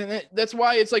 and that's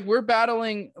why it's like, we're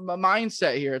battling a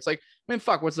mindset here. It's like, I mean,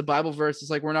 fuck, what's the Bible verse?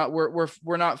 It's like, we're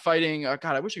not fighting. God,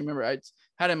 I wish I remember. I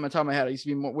had it in my top of my head. I used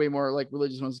to be way more like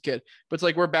religious when I was a kid, but it's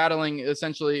like, we're battling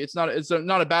essentially. It's not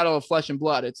a battle of flesh and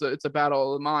blood. It's a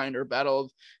battle of the mind or a battle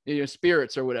of, you know,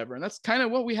 spirits or whatever. And that's kind of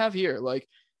what we have here. Like,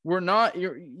 we're not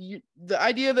the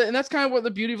idea that, and that's kind of what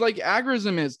the beauty of like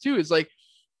agorism is too, is like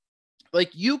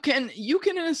you can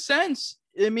in a sense,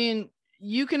 I mean,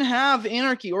 you can have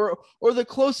anarchy or the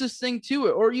closest thing to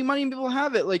it, or you might even be able to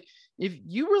have it. Like if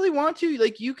you really want to,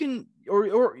 like you can,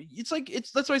 or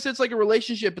that's why I said it's like a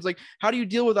relationship. It's like, how do you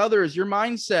deal with others? Your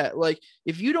mindset. Like,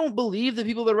 if you don't believe that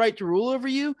people have the right to rule over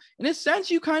you, in a sense,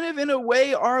 you kind of, in a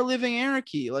way, are living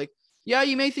anarchy. Like, yeah,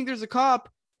 you may think there's a cop,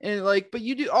 and like, but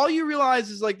you do, all you realize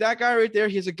is like, that guy right there,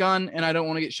 he has a gun and I don't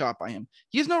want to get shot by him.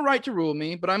 He has no right to rule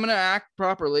me, but I'm going to act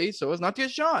properly so as not to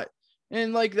get shot.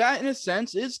 And like, that in a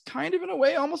sense is kind of, in a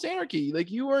way, almost anarchy. Like,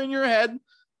 you are in your head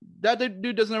that the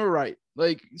dude doesn't have a right.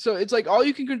 Like, so it's like, all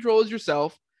you can control is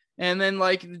yourself. And then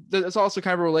like, it's also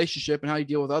kind of a relationship and how you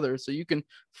deal with others. So you can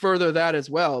further that as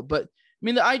well. But I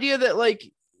mean, the idea that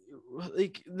like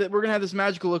that we're going to have this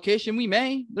magical location,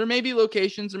 there may be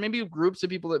locations, there may be groups of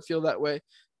people that feel that way.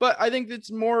 But I think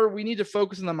it's more, we need to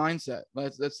focus on the mindset.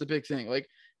 That's the big thing. Like,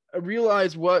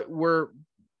 realize what we're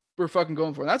fucking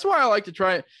going for. And that's why I like to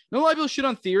try it. A lot of people shit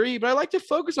on theory, but I like to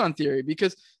focus on theory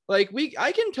because like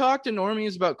I can talk to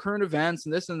normies about current events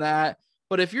and this and that.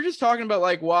 But if you're just talking about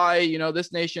like why,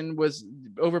 this nation was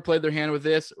overplayed their hand with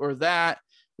this or that,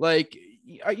 like,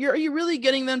 are you really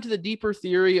getting them to the deeper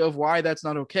theory of why that's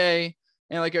not okay?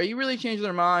 And like, are you really changing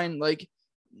their mind? Like,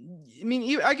 I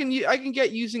mean, I can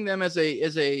get using them as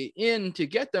a in to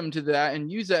get them to that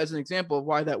and use that as an example of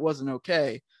why that wasn't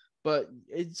okay. But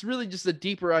it's really just a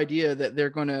deeper idea that they're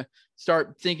going to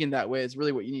start thinking that way is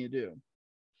really what you need to do.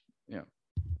 Yeah.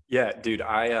 Yeah, dude,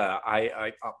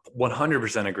 I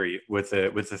 100% agree with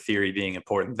the theory being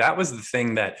important. That was the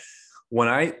thing that when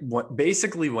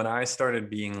I started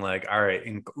being like, all right,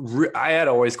 I had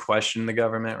always questioned the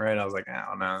government, right? I was like, I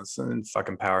don't know, some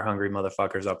fucking power hungry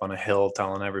motherfuckers up on a hill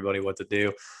telling everybody what to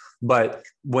do. But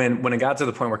when it got to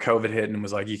the point where COVID hit and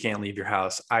was like, you can't leave your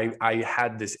house, I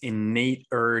had this innate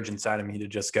urge inside of me to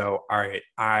just go, all right,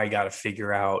 I got to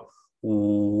figure out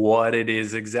what it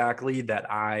is exactly that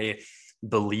I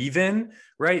believe in,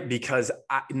 right? Because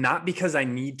not because I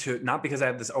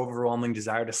have this overwhelming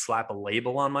desire to slap a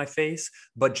label on my face,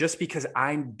 but just because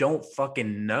I don't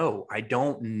fucking know. I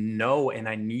don't know, and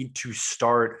I need to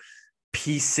start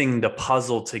piecing the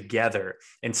puzzle together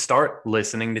and start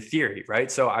listening to theory, right?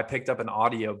 So I picked up an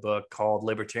audio book called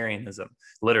Libertarianism.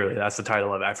 Literally, that's the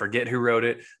title of it. I forget who wrote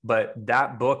it, but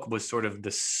that book was sort of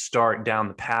the start down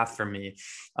the path for me.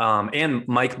 And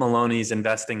Mike Maloney's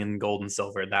Investing in Gold and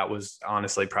Silver. That was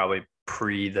honestly probably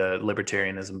pre the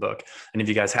Libertarianism book. And if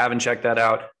you guys haven't checked that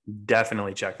out,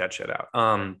 definitely check that shit out.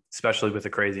 Especially with the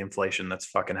crazy inflation that's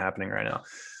fucking happening right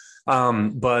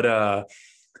now.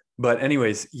 But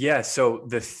anyways, yeah, so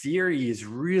the theory is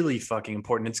really fucking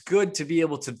important. It's good to be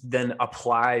able to then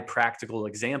apply practical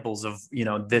examples of,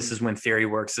 this is when theory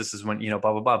works. This is when, blah,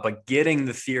 blah, blah. But getting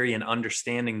the theory and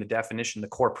understanding the definition, the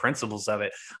core principles of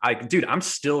it, I'm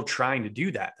still trying to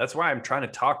do that. That's why I'm trying to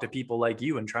talk to people like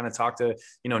you and trying to talk to,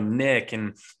 Nick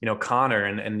and, Connor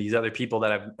and these other people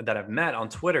that I've met on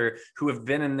Twitter who have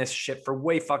been in this shit for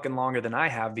way fucking longer than I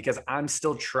have, because I'm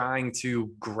still trying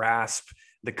to grasp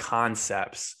the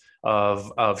concepts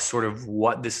of sort of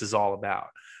what this is all about,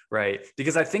 right?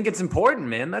 Because I think it's important,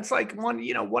 man. That's like one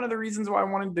of the reasons why I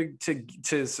wanted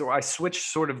to so I switched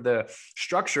sort of the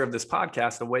structure of this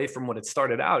podcast away from what it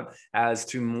started out as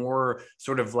to more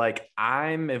sort of like,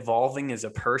 I'm evolving as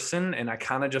a person, and I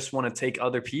kind of just want to take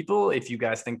other people, if you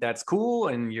guys think that's cool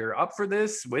and you're up for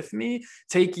this with me,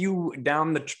 take you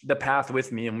down the path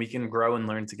with me, and we can grow and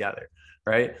learn together,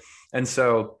 right? And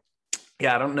so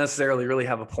yeah, I don't necessarily really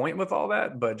have a point with all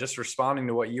that, but just responding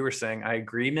to what you were saying, I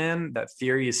agree, man. That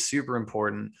theory is super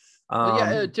important.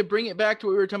 To bring it back to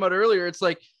what we were talking about earlier, it's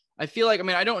like, I feel like,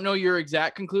 I don't know your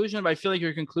exact conclusion, but I feel like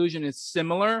your conclusion is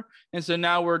similar. And so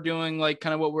now we're doing like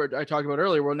kind of what I talked about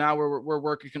earlier. Well, now we're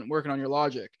working on your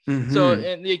logic. Mm-hmm. So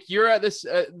and like, you're at this,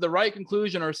 the right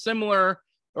conclusion or similar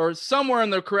or somewhere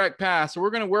in the correct path. So we're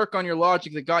going to work on your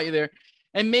logic that got you there.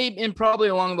 And probably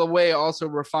along the way also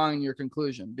refine your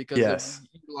conclusion because of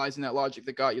utilizing that logic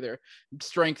that got you there,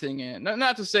 strengthening it.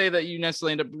 Not to say that you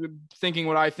necessarily end up thinking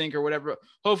what I think or whatever.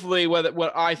 Hopefully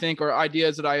what I think or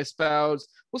ideas that I espouse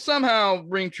will somehow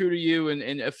ring true to you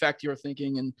and affect your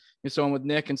thinking and so on with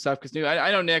Nick and stuff. Because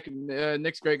I know Nick.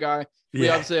 Nick's a great guy. We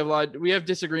obviously have we have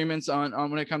disagreements on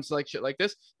when it comes to like shit like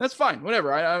this. That's fine.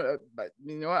 Whatever.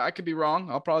 I could be wrong.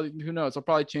 Who knows? I'll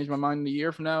probably change my mind in a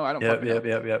year from now. I don't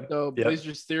know. So these are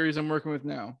just theories I'm working with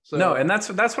now. So no, and that's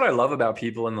what I love about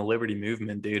people in the liberty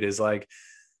movement, dude, is like,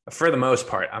 for the most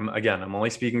part, I'm only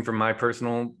speaking from my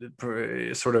personal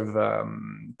sort of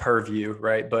purview,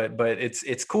 right? But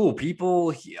it's cool.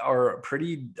 People are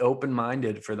pretty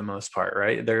open-minded for the most part,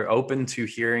 right? They're open to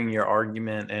hearing your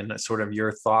argument and sort of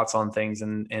your thoughts on things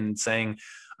and saying,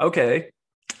 okay,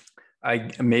 I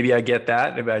get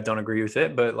that, if I don't agree with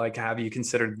it, but like, have you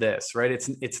considered this, right?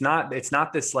 It's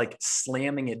not this like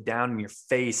slamming it down in your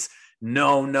face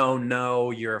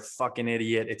no, you're a fucking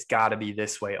idiot. It's got to be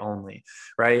this way only.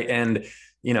 Right. And,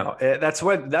 that's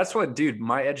what, dude,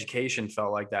 my education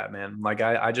felt like that, man. Like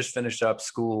I just finished up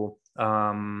school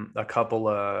a couple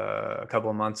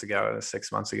of months ago,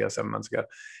 6 months ago, 7 months ago.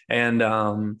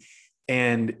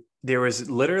 And there was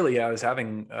literally, I was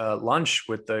having lunch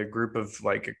with a group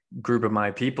of my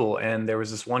people. And there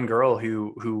was this one girl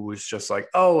who was just like,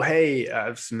 oh, hey, I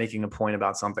was making a point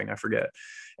about something, I forget.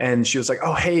 And she was like,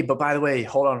 oh, hey, but by the way,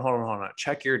 hold on.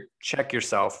 Check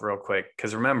yourself real quick.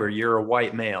 Cause remember, you're a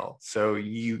white male. So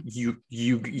you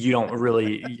don't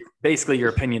really, basically your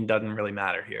opinion doesn't really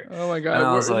matter here. Oh my God.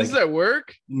 I was like, this is at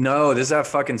work? No, this is at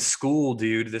fucking school,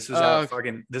 dude. This was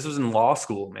in law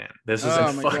school, man. This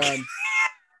was in fucking. God.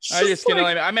 I just can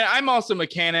only. I mean, I'm also a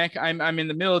mechanic. I'm in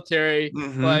the military.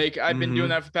 Mm-hmm, like I've been doing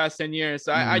that for the past 10 years.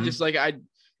 So I just like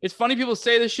it's funny people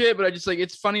say this shit, but I just like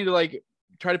it's funny to like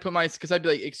try to put because I'd be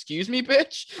like, excuse me,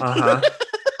 bitch. No,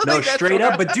 like, straight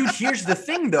up. But dude, here's the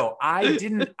thing though. I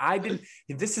didn't.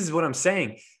 This is what I'm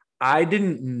saying. I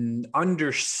didn't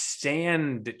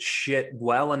understand shit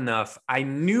well enough. I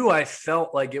knew I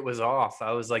felt like it was off.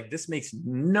 I was like, this makes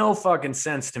no fucking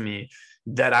sense to me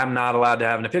that I'm not allowed to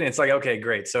have an opinion. It's like, okay,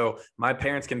 great. So my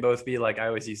parents can both be like, I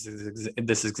always use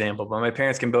this example, but my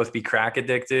parents can both be crack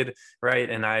addicted, right?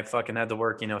 And I fucking had to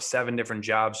work, 7 different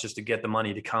jobs just to get the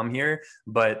money to come here.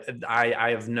 But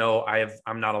I'm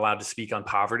not allowed to speak on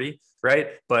poverty, right?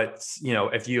 But,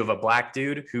 if you have a black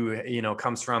dude who,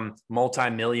 comes from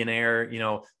multi-millionaire,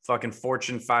 fucking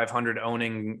Fortune 500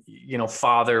 owning,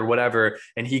 father, whatever,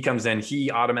 and he comes in,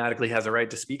 he automatically has a right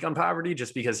to speak on poverty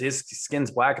just because his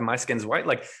skin's black and my skin's white.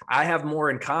 Like I have more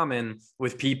in common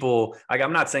with people. Like,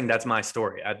 I'm not saying that's my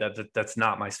story. That's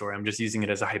not my story. I'm just using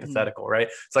it as a hypothetical, right?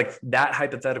 It's like that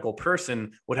hypothetical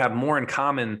person would have more in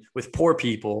common with poor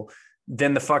people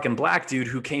than the fucking black dude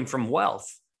who came from wealth.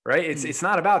 Right. It's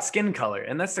not about skin color.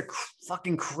 And that's the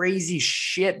fucking crazy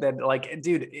shit that like,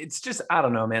 dude, it's just, I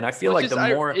don't know, man. I feel like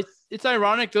it's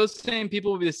ironic. Those same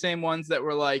people will be the same ones that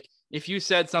were like, if you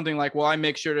said something like, well, I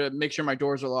make sure my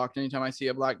doors are locked anytime I see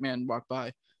a black man walk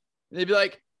by, they'd be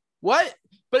like, what?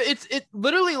 But it's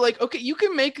literally like, okay, you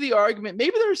can make the argument.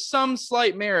 Maybe there's some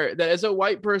slight merit that as a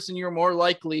white person, you're more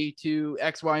likely to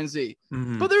X, Y, and Z.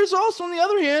 Mm-hmm. But there's also, on the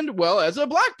other hand, well, as a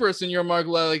black person, you're more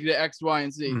likely to X, Y,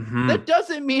 and Z. Mm-hmm. That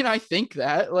doesn't mean I think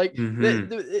that. Like,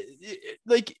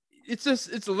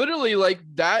 it's literally like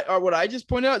that. Or what I just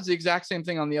pointed out is the exact same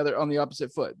thing on the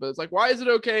opposite foot. But it's like, why is it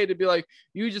okay to be like,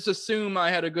 you just assume I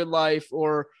had a good life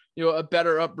or a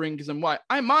better upbringing because I'm white?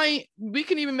 We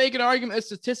can even make an argument that's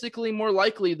statistically more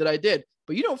likely that I did,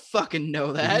 but you don't fucking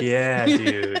know that. Yeah,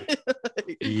 dude.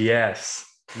 Yes.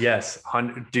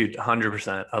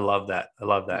 100%. I love that.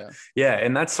 Yeah.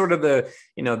 And that's sort of the,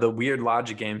 the weird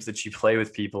logic games that you play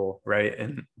with people. Right.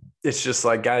 And it's just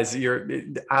like, guys,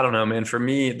 I don't know, man. For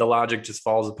me, the logic just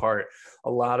falls apart a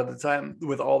lot of the time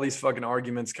with all these fucking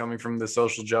arguments coming from the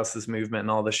social justice movement and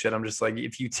all this shit. I'm just like,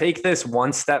 if you take this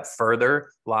one step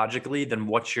further logically than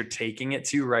what you're taking it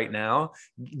to right now,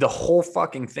 the whole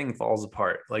fucking thing falls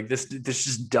apart. Like this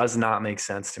just does not make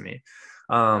sense to me.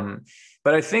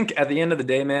 But I think at the end of the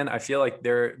day, man, I feel like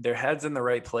their head's in the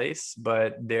right place,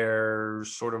 but they're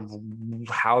sort of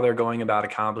how they're going about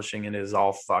accomplishing it is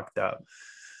all fucked up.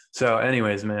 So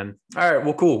anyways, man. All right.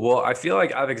 Well, cool. Well, I feel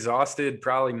like I've exhausted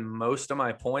probably most of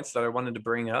my points that I wanted to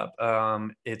bring up.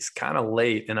 It's kind of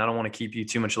late and I don't want to keep you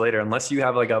too much later unless you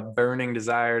have like a burning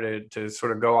desire to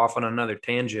sort of go off on another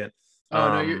tangent.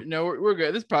 We're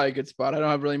good. This is probably a good spot. I don't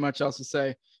have really much else to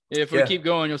say. If we keep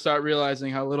going, you'll start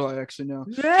realizing how little I actually know.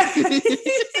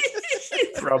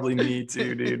 Probably me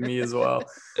too, dude. Me as well.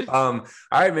 All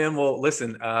right, man. Well,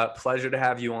 listen, pleasure to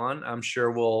have you on. I'm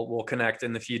sure we'll connect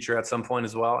in the future at some point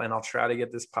as well. And I'll try to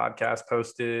get this podcast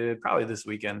posted probably this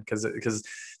weekend because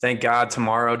thank God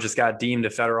tomorrow just got deemed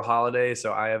a federal holiday.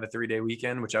 So I have a 3-day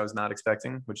weekend, which I was not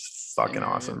expecting, which is fucking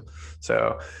awesome.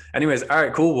 So anyways, all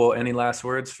right, cool. Well, any last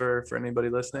words for anybody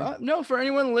listening? No, for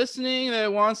anyone listening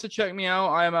that wants to check me out,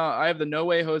 I have the No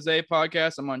Way Jose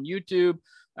podcast. I'm on YouTube.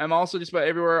 I'm also just about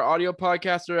everywhere audio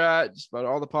podcasts are at, just about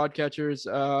all the podcatchers.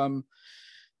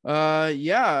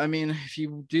 I mean, if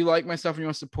you do like my stuff and you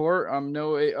want to support,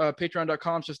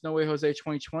 patreon.com, just No Way Jose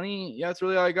 2020. Yeah, that's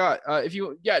really all I got.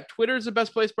 Twitter is the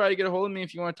best place probably to get a hold of me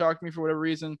if you want to talk to me for whatever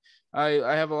reason.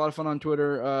 I have a lot of fun on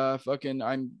Twitter.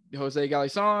 I'm Jose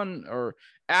Galison or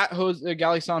at Jose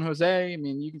Galison Jose. I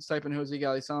mean, you can type in Jose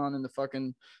Galison in the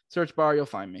fucking search bar, you'll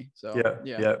find me. So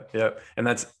yeah. And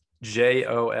that's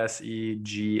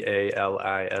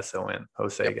JoseGalison,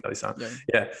 Jose Galison.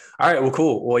 Yeah. All right. Well,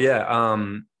 cool. Well, yeah.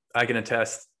 I can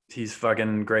attest He's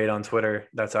fucking great on Twitter.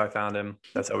 That's how I found him.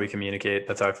 That's how we communicate.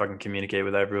 That's how I fucking communicate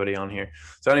with everybody on here.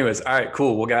 So anyways, all right,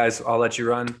 cool. Well, guys, I'll let you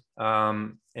run.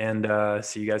 And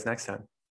see you guys next time.